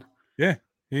Amazon. Yeah.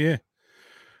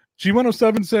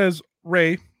 G107 says,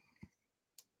 Ray,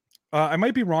 I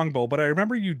might be wrong, Bo, but I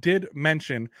remember you did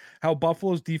mention how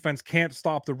Buffalo's defense can't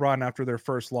stop the run after their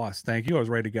first loss. Thank you. I was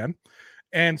right again.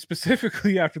 And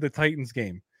specifically after the Titans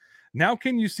game. Now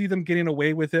can you see them getting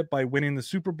away with it by winning the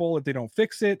Super Bowl if they don't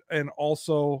fix it? And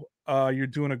also, you're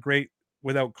doing a great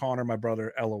without Connor, my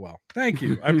brother, LOL. Thank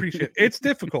you. I appreciate it. It's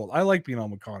difficult. I like being on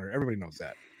with Connor. Everybody knows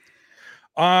that.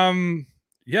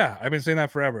 Yeah, I've been saying that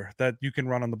forever, that you can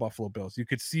run on the Buffalo Bills. You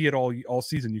could see it all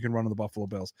season. You can run on the Buffalo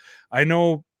Bills. I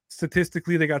know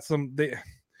statistically they got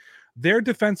their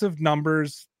defensive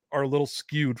numbers are a little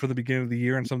skewed for the beginning of the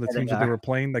year, and some of the teams that they were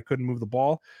playing that couldn't move the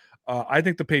ball. I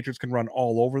think the Patriots can run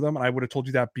all over them, and I would have told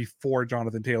you that before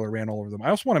Jonathan Taylor ran all over them. I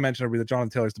also want to mention everybody that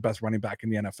Jonathan Taylor is the best running back in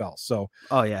the NFL. So,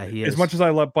 oh yeah, he is. As much as I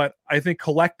love, but I think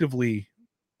collectively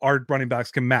our running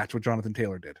backs can match what Jonathan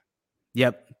Taylor did.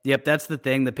 Yep. That's the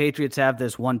thing. The Patriots have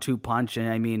this 1-2 punch, and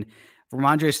I mean,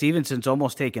 Ramondre Stevenson's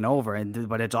almost taken over,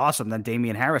 but it's awesome. Then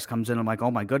Damian Harris comes in. I'm like,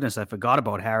 oh my goodness, I forgot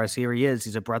about Harris. Here he is.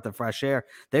 He's a breath of fresh air.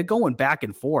 They're going back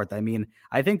and forth. I mean,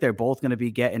 I think they're both going to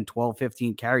be getting 12,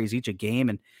 15 carries each a game,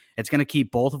 and it's going to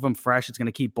keep both of them fresh. It's going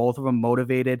to keep both of them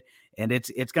motivated, and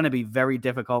it's going to be very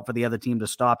difficult for the other team to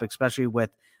stop, especially with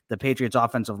the Patriots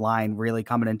offensive line really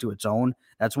coming into its own.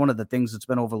 That's one of the things that's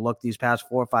been overlooked these past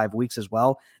 4 or 5 weeks as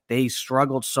well. They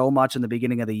struggled so much in the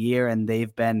beginning of the year, and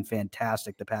they've been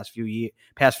fantastic the past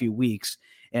few weeks.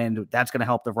 And that's going to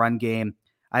help the run game.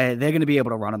 They're going to be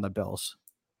able to run on the Bills.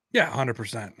 Yeah,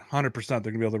 100%. 100% they're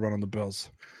going to be able to run on the Bills.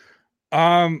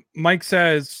 Mike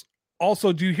says,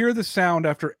 also, do you hear the sound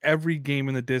after every game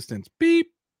in the distance?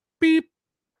 Beep, beep,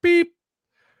 beep.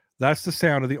 That's the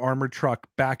sound of the armored truck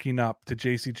backing up to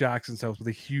JC Jackson's house with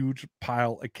a huge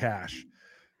pile of cash.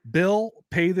 Bill,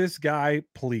 pay this guy,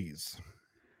 please.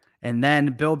 And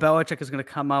then Bill Belichick is going to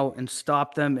come out and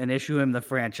stop them and issue him the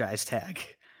franchise tag.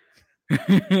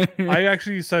 I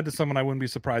actually said to someone I wouldn't be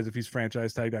surprised if he's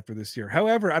franchise tagged after this year.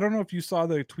 However, I don't know if you saw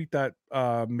the tweet that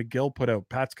McGill put out,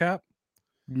 Pat's cap.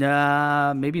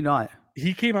 Nah, maybe not.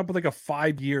 He came up with like a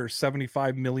 5-year,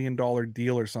 $75 million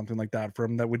deal or something like that for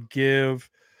him that would give...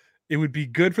 It would be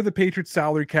good for the Patriots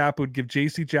salary cap. It would give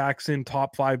JC Jackson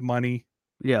top 5 money.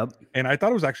 Yep. And I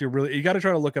thought it was actually you got to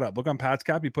try to look it up. Look on Pat's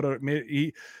cap. He put a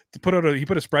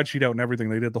spreadsheet out and everything.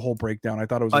 They did the whole breakdown. I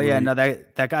thought it was. No,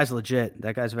 that guy's legit.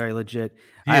 That guy's very legit.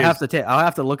 I'll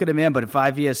have to look at him in, but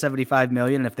 5 years, $75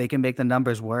 million. And if they can make the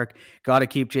numbers work, got to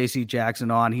keep JC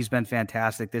Jackson on. He's been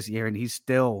fantastic this year, and he's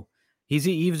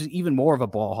even more of a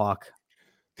ball hawk.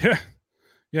 Yeah,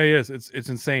 he is. It's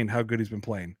insane how good he's been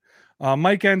playing.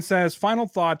 Mike N says, final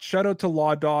thought, shout out to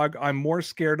Law Dog. I'm more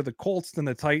scared of the Colts than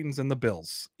the Titans and the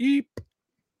Bills. Eep.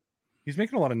 He's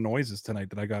making a lot of noises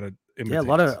tonight that I got to imitate.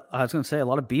 Yeah, I was going to say a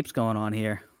lot of beeps going on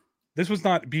here. This was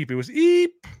not beep. It was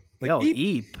eep. Like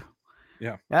eep.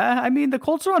 Yeah. I mean, the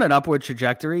Colts are on an upward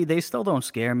trajectory. They still don't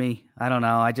scare me. I don't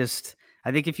know. I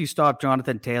think if you stop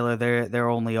Jonathan Taylor, they're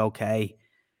only okay.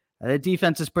 The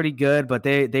defense is pretty good, but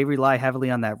they rely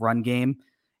heavily on that run game.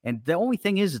 And the only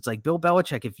thing is, it's like Bill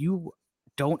Belichick, if you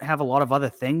don't have a lot of other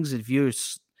things, if you're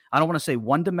I don't want to say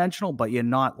one-dimensional, but you're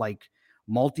not like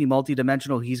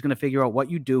multi-dimensional. He's going to figure out what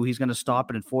you do. He's going to stop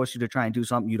it and force you to try and do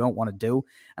something you don't want to do.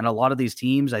 And a lot of these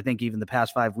teams, I think even the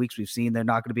past 5 weeks we've seen, they're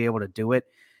not going to be able to do it.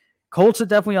 Colts are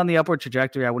definitely on the upward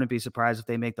trajectory. I wouldn't be surprised if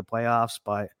they make the playoffs,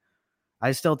 but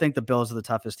I still think the Bills are the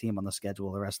toughest team on the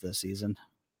schedule the rest of the season.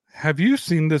 Have you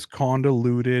seen this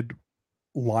convoluted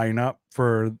lineup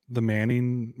for the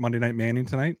Monday Night Manning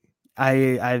tonight?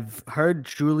 I've heard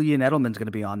Julian Edelman's going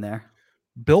to be on there.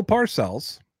 Bill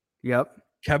Parcells. Yep.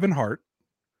 Kevin Hart.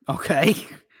 Okay.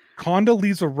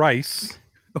 Condoleezza Rice.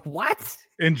 What?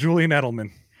 And Julian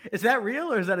Edelman. Is that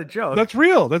real or is that a joke? That's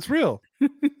real. Bill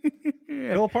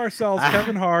Parcells,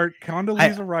 Kevin Hart,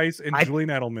 Condoleezza Rice, and Julian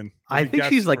Edelman. I think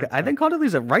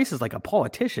Condoleezza Rice is like a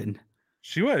politician.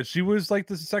 She was like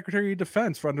the Secretary of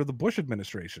Defense under the Bush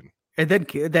administration. And then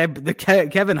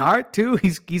Kevin Hart too.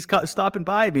 He's stopping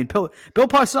by. I mean, Bill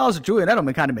Parcells and Julian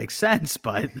Edelman kind of makes sense,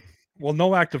 but well,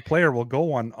 no active player will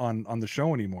go on the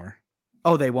show anymore.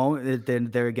 Oh, they won't. Then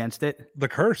they're against it. The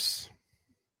curse.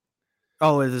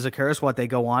 Oh, there's a curse. What, they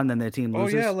go on, then their team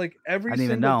loses? Oh yeah, like every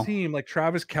single team. Like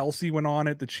Travis Kelce went on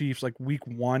it. The Chiefs like week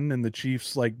 1, and the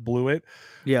Chiefs like blew it.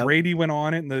 Yeah. Brady went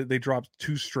on it, and they dropped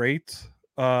 2 straight.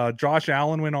 Josh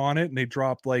Allen went on it, and they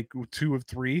dropped like 2 of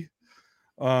 3.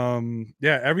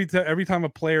 Yeah, every time a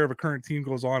player of a current team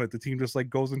goes on it, the team just like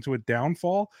goes into a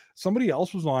downfall. Somebody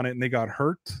else was on it, and they got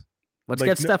hurt. Let's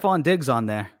get Stephon Diggs on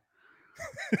there.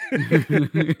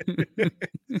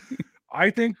 I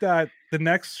think that the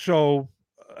next show,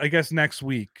 I guess next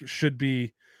week, should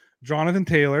be Jonathan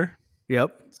Taylor.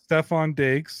 Yep. Stephon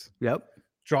Diggs. Yep.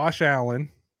 Josh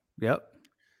Allen. Yep.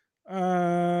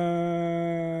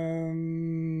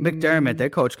 McDermott, their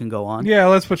coach, can go on. Yeah,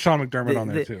 let's put Sean McDermott on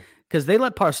there too. Because they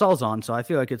let Parcells on, so I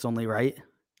feel like it's only right.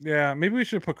 Yeah, maybe we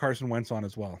should put Carson Wentz on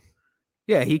as well.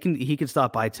 Yeah, he can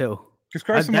stop by too.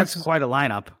 Because that's quite a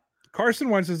lineup. Carson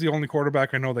Wentz is the only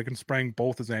quarterback I know that can sprain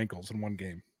both his ankles in one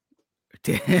game.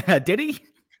 Did he?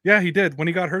 Yeah, he did. When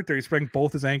he got hurt there, he sprained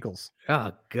both his ankles.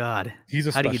 Oh God!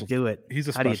 How do you do it?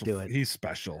 How do you do it? He's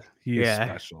special. He is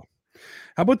special.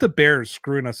 How about the Bears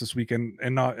screwing us this weekend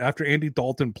and not after Andy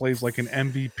Dalton plays like an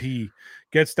MVP,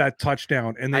 gets that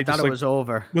touchdown, and I thought it was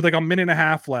over with like a minute and a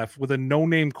half left with a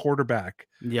no-name quarterback.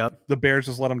 Yep. The Bears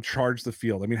just let him charge the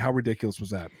field. I mean, how ridiculous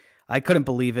was that? I couldn't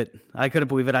believe it. I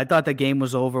thought the game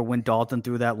was over when Dalton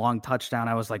threw that long touchdown.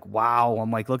 I was like, wow.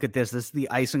 I'm like, look at this. This is the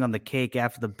icing on the cake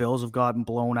after the Bills have gotten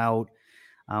blown out.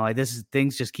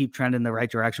 Things just keep trending in the right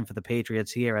direction for the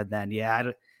Patriots here. And then,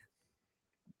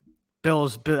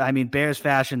 Bears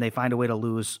fashion, they find a way to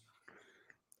lose.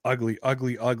 Ugly.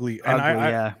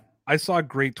 And I saw a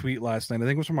great tweet last night. I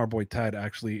think it was from our boy Ted,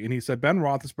 actually. And he said, Ben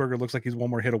Roethlisberger looks like he's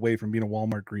one more hit away from being a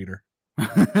Walmart greeter.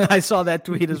 I saw that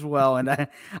tweet as well, and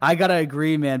I gotta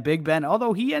agree, man. Big Ben,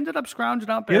 although he ended up scrounging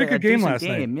up, he had a good game last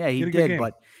night. Yeah, he did,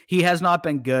 but he has not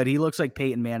been good. He looks like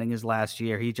Peyton Manning his last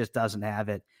year. He just doesn't have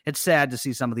it. It's sad to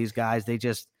see some of these guys. They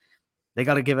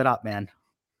got to give it up, man.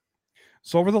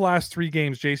 So over the last 3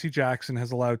 games, J.C. Jackson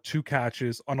has allowed 2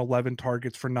 catches on 11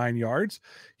 targets for 9 yards.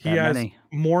 He has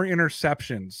more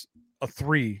interceptions,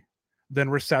 3, than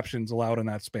receptions allowed in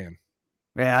that span.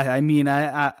 Yeah, I mean,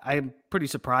 I'm pretty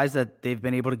surprised that they've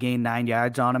been able to gain 9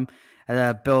 yards on him.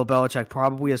 Bill Belichick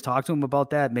probably has talked to him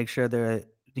about that, make sure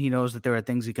he knows that there are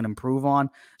things he can improve on.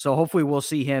 So hopefully we'll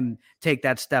see him take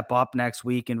that step up next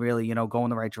week and really, go in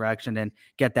the right direction and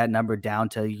get that number down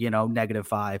to,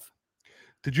 -5.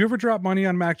 Did you ever drop money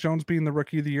on Mac Jones being the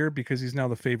rookie of the year because he's now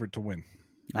the favorite to win?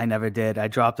 I never did. I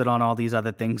dropped it on all these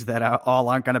other things that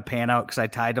aren't going to pan out because I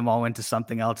tied them all into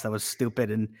something else that was stupid.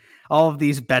 And all of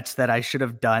these bets that I should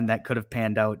have done that could have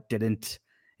panned out didn't.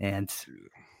 And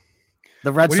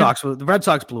the Red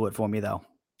Sox blew it for me, though.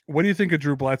 What do you think of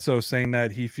Drew Bledsoe saying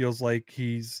that he feels like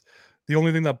he's the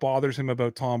only thing that bothers him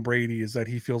about Tom Brady is that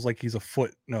he feels like he's a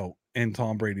footnote in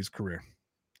Tom Brady's career?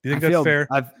 Do you think that's fair?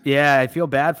 I feel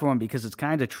bad for him because it's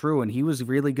kind of true. And he was a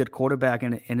really good quarterback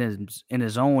in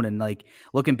his own. And like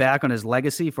looking back on his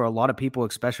legacy for a lot of people,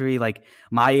 especially like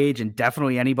my age and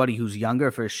definitely anybody who's younger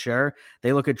for sure,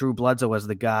 they look at Drew Bledsoe as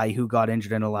the guy who got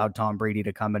injured and allowed Tom Brady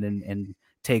to come in and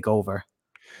take over.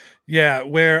 Yeah,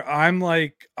 where I'm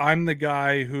the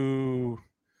guy who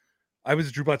I was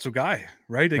a Drew Bledsoe guy,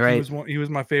 right? Like he was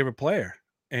my favorite player.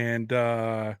 And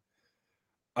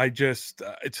I just,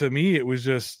 to me, it was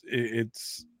just,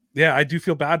 I do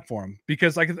feel bad for him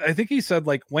because I think he said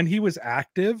like when he was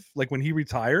active, like when he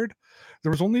retired,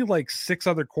 there was only like 6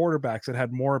 other quarterbacks that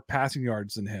had more passing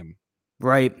yards than him.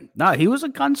 Right. No, he was a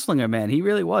gunslinger, man. He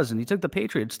really was. And he took the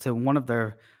Patriots to one of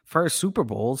their first Super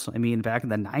Bowls. I mean, back in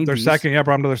the 90s. Their second,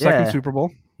 brought them to their second Super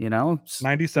Bowl.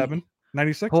 97,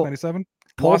 96, 97.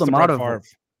 Pulled them out of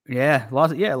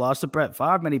Lost to Brett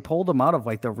Favre, and he pulled him out of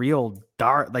like the real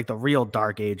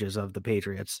dark ages of the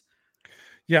Patriots.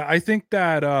 Yeah, I think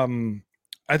that when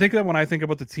I think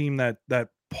about the team that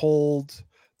pulled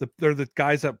the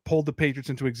guys that pulled the Patriots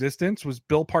into existence was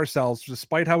Bill Parcells,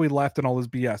 despite how he left and all his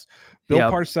BS. Bill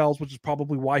Parcells, which is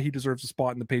probably why he deserves a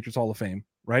spot in the Patriots Hall of Fame,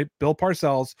 right? Bill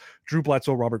Parcells, Drew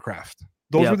Bledsoe, Robert Kraft.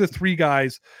 Those were the three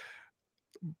guys.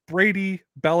 Brady,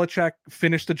 Belichick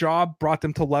finished the job, brought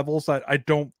them to levels that I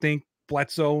don't think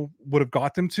Bledsoe would have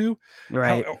got them to.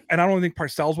 Right. And I don't think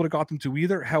Parcells would have got them to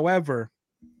either. However,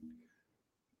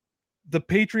 the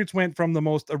Patriots went from the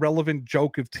most irrelevant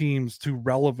joke of teams to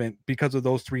relevant because of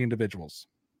those three individuals.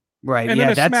 Right. And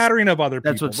then a smattering of other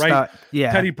people, right?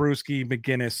 Teddy Bruschi,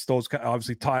 McGinnis, those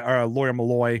obviously Lawyer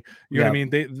Malloy, you know what I mean?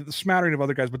 The smattering of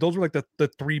other guys, but those were like the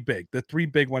three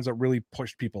big ones that really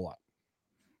pushed people up.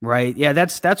 Right. Yeah,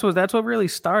 that's what really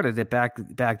started it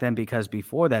back then, because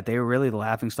before that they were really the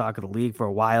laughingstock of the league for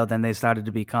a while. Then they started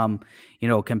to become,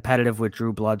 competitive with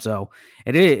Drew Bledsoe.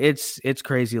 It's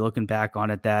crazy looking back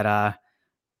on it that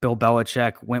Bill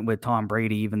Belichick went with Tom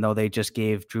Brady, even though they just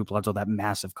gave Drew Bledsoe that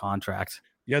massive contract.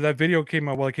 Yeah, that video came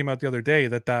out. Well, it came out the other day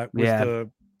that was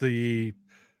it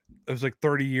was like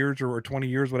 30 years or 20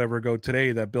 years, whatever ago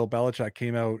today, that Bill Belichick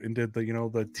came out and did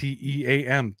the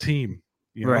TEAM team.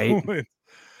 Right.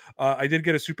 I did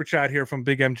get a super chat here from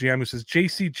Big MGM who says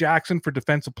J.C. Jackson for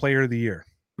Defensive Player of the Year.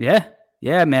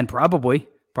 Yeah, man, probably.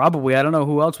 I don't know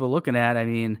who else we're looking at. I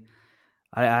mean,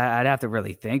 I'd have to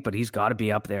really think, but he's got to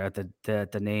be up there at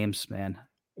the names, man.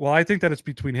 Well, I think that it's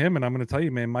between him and I'm going to tell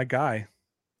you, man, my guy,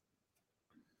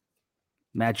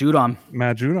 Matt Judon,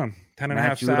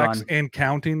 10.5 sacks and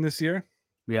counting this year.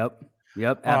 Yep.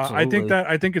 Absolutely.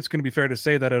 I think it's going to be fair to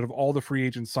say that out of all the free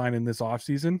agents signed in this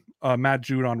offseason, Matt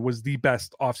Judon was the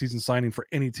best offseason signing for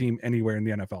any team anywhere in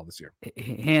the NFL this year.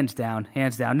 Hands down.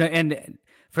 And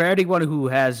for anyone who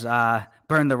has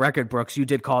burned the record, Brooks, you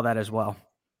did call that as well.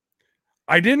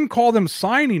 I didn't call them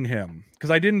signing him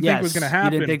because I didn't think it was going to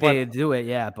happen. You didn't think they'd do it,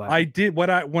 yeah. But I did.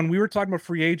 When we were talking about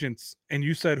free agents and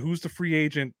you said, who's the free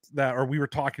agent or we were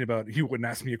talking about, you wouldn't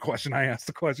ask me a question. I asked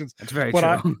the questions. That's very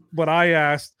true. But I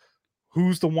asked,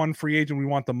 who's the one free agent we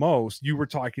want the most? You were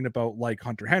talking about like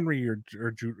Hunter Henry or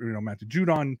Matthew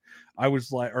Judon. I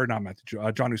was like, or not Matthew,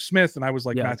 Jonnu Smith. And I was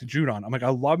like, Matthew Judon. I'm like, I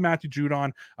love Matthew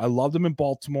Judon. I loved him in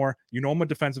Baltimore. I'm a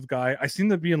defensive guy. I seem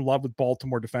to be in love with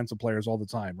Baltimore defensive players all the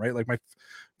time, right? Like my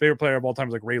favorite player of all time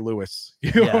is like Ray Lewis.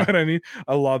 You know what I mean?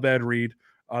 I love Ed Reed.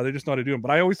 They just know how to do him.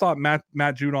 But I always thought Matt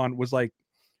Judon was like,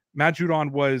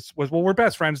 we're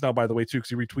best friends now, by the way, too,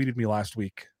 because he retweeted me last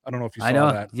week. I don't know if you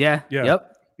saw that. Yeah.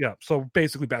 Yep. Yeah, so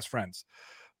basically best friends.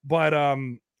 But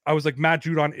I was like, Matt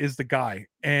Judon is the guy.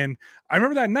 And I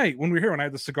remember that night when we were here, when I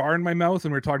had the cigar in my mouth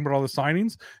and we were talking about all the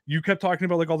signings, you kept talking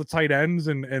about like all the tight ends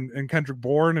and Kendrick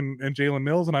Bourne and Jalen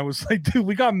Mills. And I was like, dude,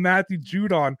 we got Matthew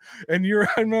Judon. And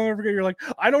I'll never forget, you're like,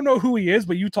 I don't know who he is,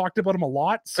 but you talked about him a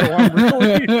lot. So I'm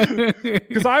really,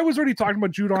 because I was already talking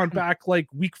about Judon back like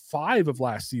week 5 of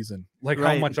last season, like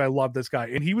how much I love this guy.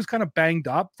 And he was kind of banged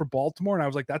up for Baltimore. And I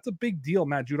was like, that's a big deal,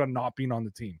 Matt Judon not being on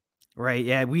the team. Right.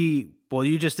 Yeah.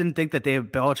 You just didn't think that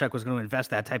Belichick was going to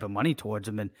invest that type of money towards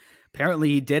him. And apparently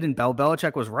he did. And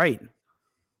Belichick was right.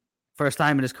 First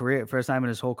time in his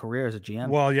whole career as a GM.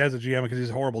 Well, yeah, as a GM, because he's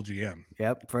a horrible GM.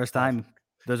 Yep. First time.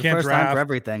 There's a first time for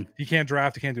everything. He can't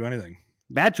draft. He can't do anything.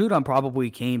 Matt Judon probably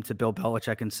came to Bill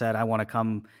Belichick and said, I want to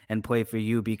come and play for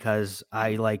you because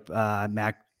I like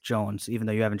Mac Jones, even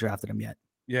though you haven't drafted him yet.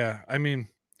 Yeah. I mean,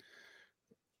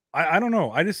 I don't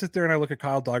know. I just sit there and I look at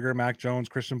Kyle Duggar, Mac Jones,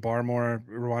 Christian Barmore,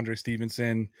 Ramondre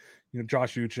Stevenson,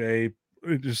 Josh Uche,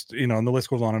 just, and the list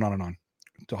goes on and on and on.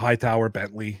 To Hightower,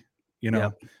 Bentley,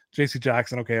 J.C.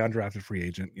 Jackson, okay, undrafted free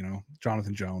agent,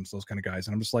 Jonathan Jones, those kind of guys.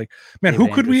 And I'm just like, man, who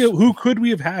could we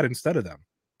have had instead of them?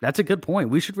 That's a good point.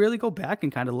 We should really go back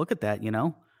and kind of look at that,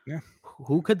 Yeah.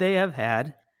 Who could they have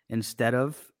had instead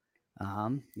of,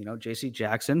 J.C.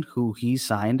 Jackson, who he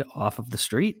signed off of the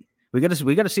street? We got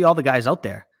to see all the guys out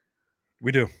there.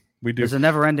 We do. There's a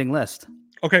never-ending list.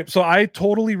 Okay, so I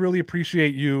totally really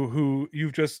appreciate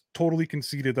you've just totally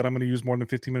conceded that I'm going to use more than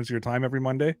 15 minutes of your time every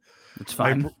Monday. It's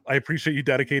fine. I appreciate you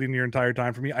dedicating your entire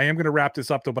time for me. I am going to wrap this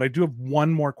up though, but I do have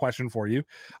one more question for you.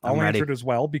 I'll answer it as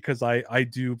well because I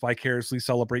do vicariously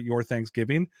celebrate your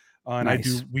Thanksgiving. And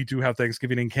nice. We do have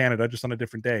Thanksgiving in Canada, just on a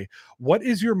different day. What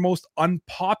is your most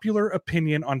unpopular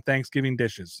opinion on Thanksgiving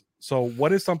dishes? So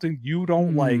what is something you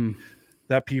don't like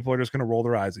that people are just going to roll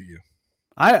their eyes at you?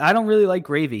 I don't really like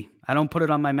gravy. I don't put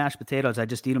it on my mashed potatoes. I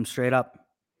just eat them straight up.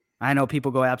 I know people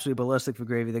go absolutely ballistic for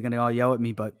gravy. They're going to all yell at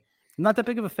me, but I'm not that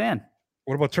big of a fan.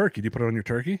 What about turkey? Do you put it on your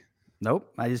turkey?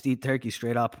 Nope. I just eat turkey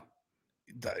straight up.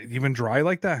 Even dry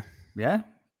like that? Yeah,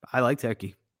 I like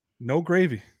turkey. No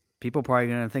gravy. People probably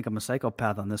going to think I'm a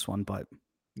psychopath on this one, but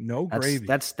no gravy.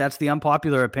 That's the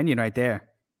unpopular opinion right there.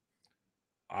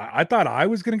 I thought I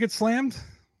was going to get slammed,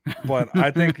 but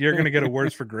I think you're going to get a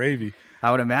worse for gravy.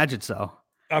 I would imagine so.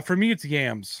 For me, it's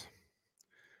yams.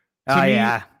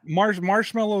 Yeah.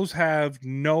 Marshmallows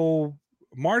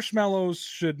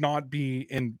should not be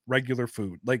in regular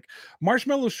food. Like,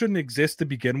 marshmallows shouldn't exist to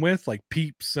begin with, like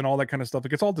Peeps and all that kind of stuff.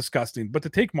 Like, it's all disgusting. But to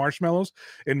take marshmallows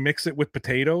and mix it with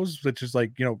potatoes, which is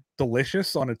like,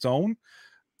 delicious on its own,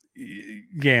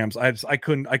 yams. I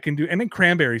couldn't do. And then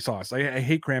cranberry sauce. I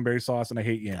hate cranberry sauce and I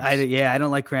hate yams. I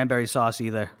don't like cranberry sauce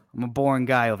either. I'm a boring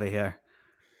guy over here.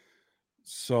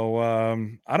 So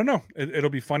I don't know. It'll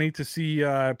be funny to see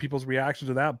people's reactions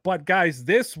to that. But guys,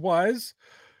 this was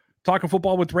Talking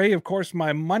Football with Ray. Of course,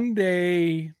 my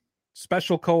Monday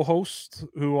special co-host,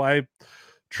 who I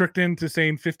tricked into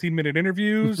saying 15-minute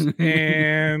interviews,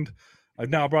 and I've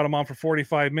now brought him on for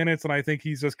 45 minutes, and I think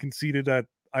he's just conceded that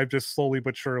I've just slowly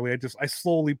but surely, I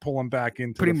slowly pull him back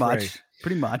into pretty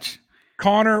the much.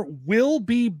 Connor will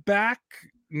be back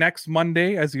next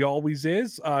Monday, as he always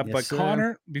is. Yes, but sir.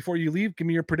 Connor, before you leave, give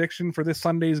me your prediction for this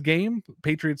Sunday's game,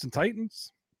 Patriots and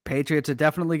Titans. Patriots are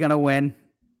definitely going to win.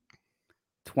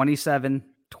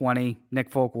 27-20. Nick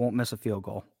Folk won't miss a field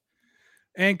goal.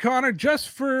 And Connor, just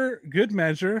for good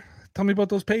measure, tell me about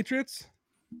those Patriots.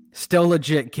 Still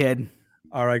legit, kid.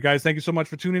 All right, guys, thank you so much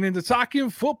for tuning in to Talking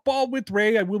Football with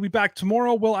Ray. I will be back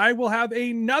tomorrow. I will have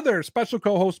another special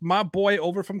co-host, my boy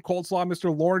over from Coldslaw,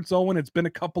 Mr. Lawrence Owen. It's been a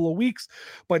couple of weeks,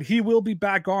 but he will be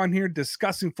back on here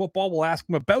discussing football. We'll ask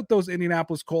him about those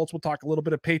Indianapolis Colts. We'll talk a little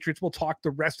bit of Patriots. We'll talk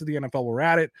the rest of the NFL. We're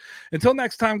at it. Until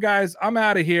next time, guys, I'm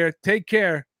out of here. Take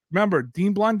care. Remember,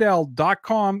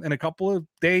 DeanBlundell.com. In a couple of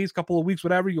days, couple of weeks,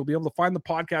 whatever, you'll be able to find the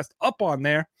podcast up on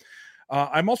there.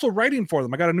 I'm also writing for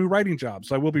them. I got a new writing job,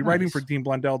 so I will be writing for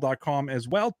DeanBlundell.com as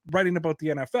well, writing about the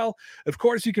NFL. Of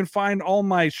course, you can find all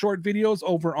my short videos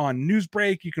over on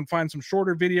Newsbreak. You can find some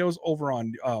shorter videos over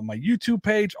on my YouTube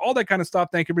page, all that kind of stuff.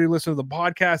 Thank you for listening to the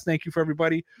podcast. Thank you for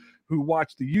everybody who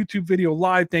watched the YouTube video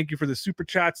live. Thank you for the super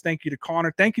chats. Thank you to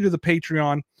Connor. Thank you to the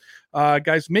Patreon.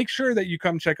 Guys, make sure that you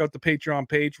come check out the Patreon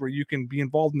page where you can be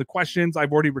involved in the questions.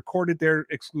 I've already recorded their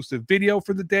exclusive video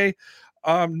for the day.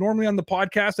 Normally on the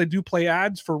podcast, I do play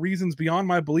ads for reasons beyond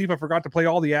my belief. I forgot to play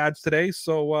all the ads today.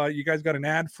 So you guys got an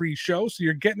ad-free show. So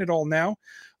you're getting it all now.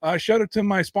 Shout out to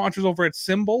my sponsors over at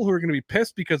Symbol, who are going to be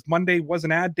pissed because Monday was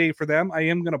an ad day for them. I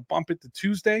am going to bump it to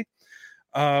Tuesday.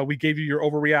 We gave you your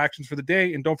overreactions for the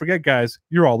day. And don't forget, guys,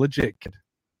 you're all legit, kid.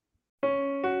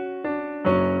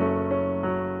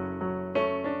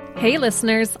 Hey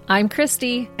listeners, I'm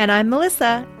Christy. And I'm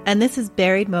Melissa, and this is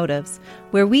Buried Motives,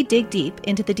 where we dig deep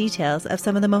into the details of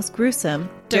some of the most gruesome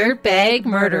Dirtbag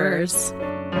murderers.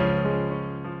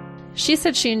 She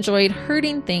said she enjoyed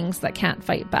hurting things that can't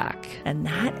fight back. And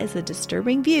that is a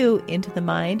disturbing view into the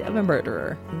mind of a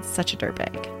murderer and such a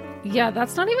dirtbag. Yeah,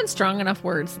 that's not even strong enough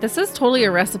words. This is totally a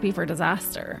recipe for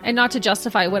disaster. And not to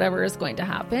justify whatever is going to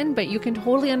happen, but you can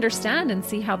totally understand and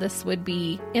see how this would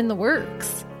be in the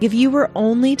works. If you were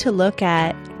only to look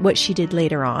at what she did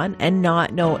later on and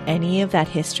not know any of that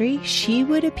history, she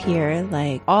would appear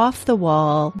like off the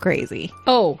wall crazy.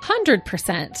 Oh,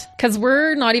 100%. Because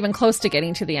we're not even close to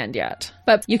getting to the end yet.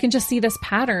 But you can just see this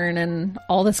pattern and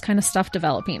all this kind of stuff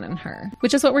developing in her,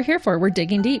 which is what we're here for. We're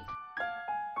digging deep.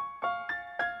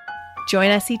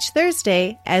 Join us each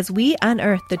Thursday as we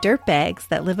unearth the dirtbags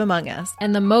that live among us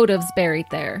and the motives buried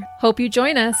there. Hope you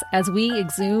join us as we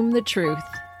exhume the truth.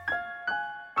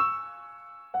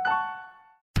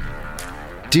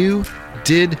 Do,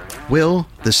 Did, Will,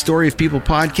 the Story of People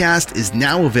podcast is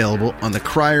now available on the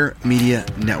Crier Media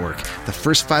Network. The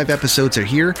first 5 episodes are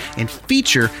here and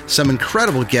feature some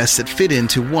incredible guests that fit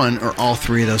into one or all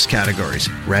 3 of those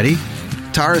categories. Ready?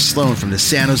 Tara Sloan from the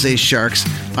San Jose Sharks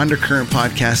Undercurrent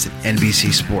podcast at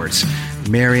NBC Sports.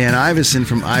 Marianne Iveson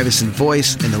from Iveson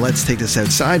Voice and the Let's Take This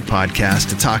Outside podcast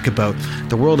to talk about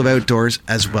the world of outdoors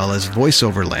as well as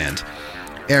voiceover land.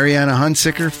 Ariana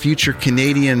Hunsicker, future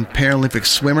Canadian Paralympic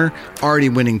swimmer, already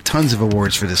winning tons of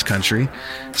awards for this country.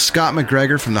 Scott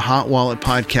McGregor from the Hot Wallet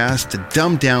podcast to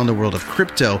dumb down the world of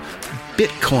crypto,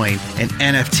 Bitcoin, and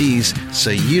NFTs so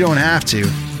you don't have to.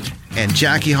 And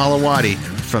Jackie Holowati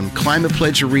from Climate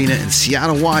Pledge Arena in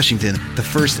Seattle, Washington, the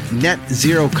first net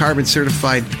zero carbon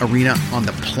certified arena on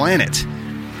the planet.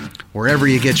 Wherever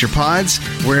you get your pods,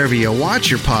 wherever you watch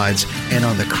your pods, and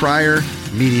on the Crier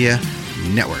Media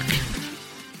Network.